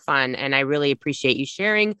super fun. And I really appreciate you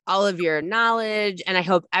sharing all of your knowledge. And I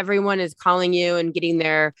hope everyone is calling you and getting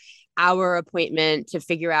their hour appointment to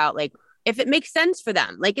figure out like, if it makes sense for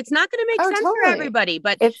them. Like, it's not going to make sense for everybody,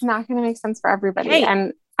 but it's not going to make sense for everybody.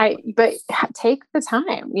 Hey, but take the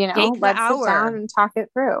time, let's sit down and talk it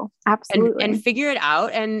through. Absolutely. And figure it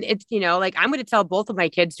out. And it's, like, I'm going to tell both of my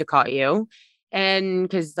kids to call you. And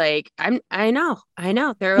cause like, I know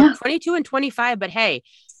they're 22 and 25, but hey,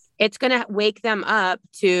 it's going to wake them up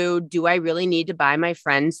to, do I really need to buy my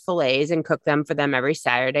friends fillets and cook them for them every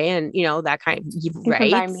Saturday? And that kind of,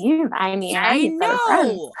 right? Buy me. I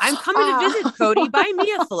know. I'm coming to visit, Cody. Buy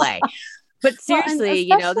me a fillet. But seriously,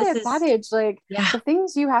 this is that age, like the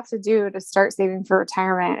things you have to do to start saving for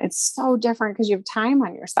retirement, it's so different because you have time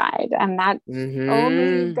on your side, and that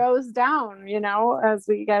only goes down, as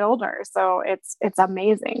we get older. So it's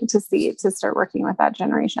amazing to start working with that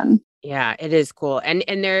generation. Yeah, it is cool. And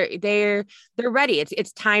they're ready.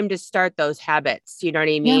 It's time to start those habits. You know what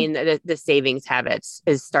I mean? Yeah. The savings habits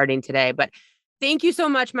is starting today. But thank you so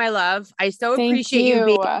much, my love. I so appreciate you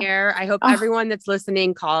being here. I hope everyone that's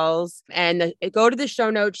listening calls and go to the show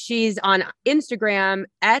notes. She's on Instagram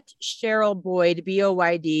at Cheryl Boyd,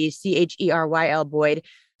 BOYD, CHERYL Boyd.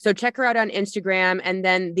 So check her out on Instagram. And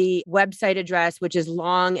then the website address, which is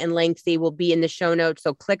long and lengthy, will be in the show notes.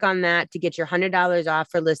 So click on that to get your $100 off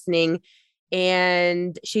for listening.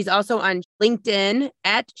 And she's also on LinkedIn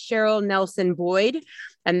at Cheryl Nelson Boyd.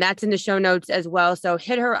 And that's in the show notes as well. So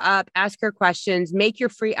hit her up, ask her questions, make your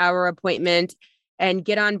free hour appointment, and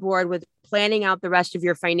get on board with planning out the rest of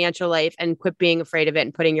your financial life and quit being afraid of it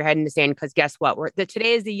and putting your head in the sand. Because guess what?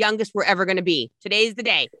 Today is the youngest we're ever going to be. Today's the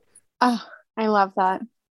day. Oh, I love that.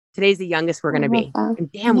 Today's the youngest we're going to be.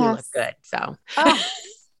 And damn, we look good. So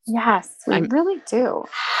yes, we really do.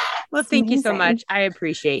 Well, thank you so much. I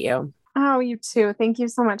appreciate you. Oh, you too. Thank you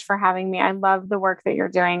so much for having me. I love the work that you're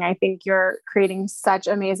doing. I think you're creating such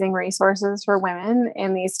amazing resources for women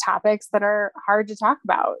in these topics that are hard to talk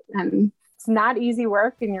about. And it's not easy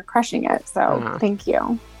work, and you're crushing it. So thank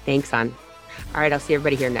you. Thanks, hon. All right. I'll see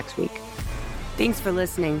everybody here next week. Thanks for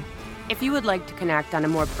listening. If you would like to connect on a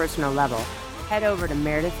more personal level, head over to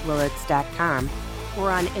meredithwillits.com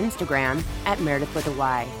or on Instagram at Meredith with a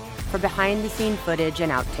Y for behind-the-scene footage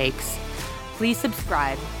and outtakes. Please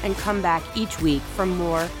subscribe and come back each week for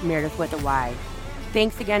more Meredith with a Y.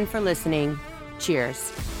 Thanks again for listening.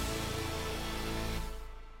 Cheers.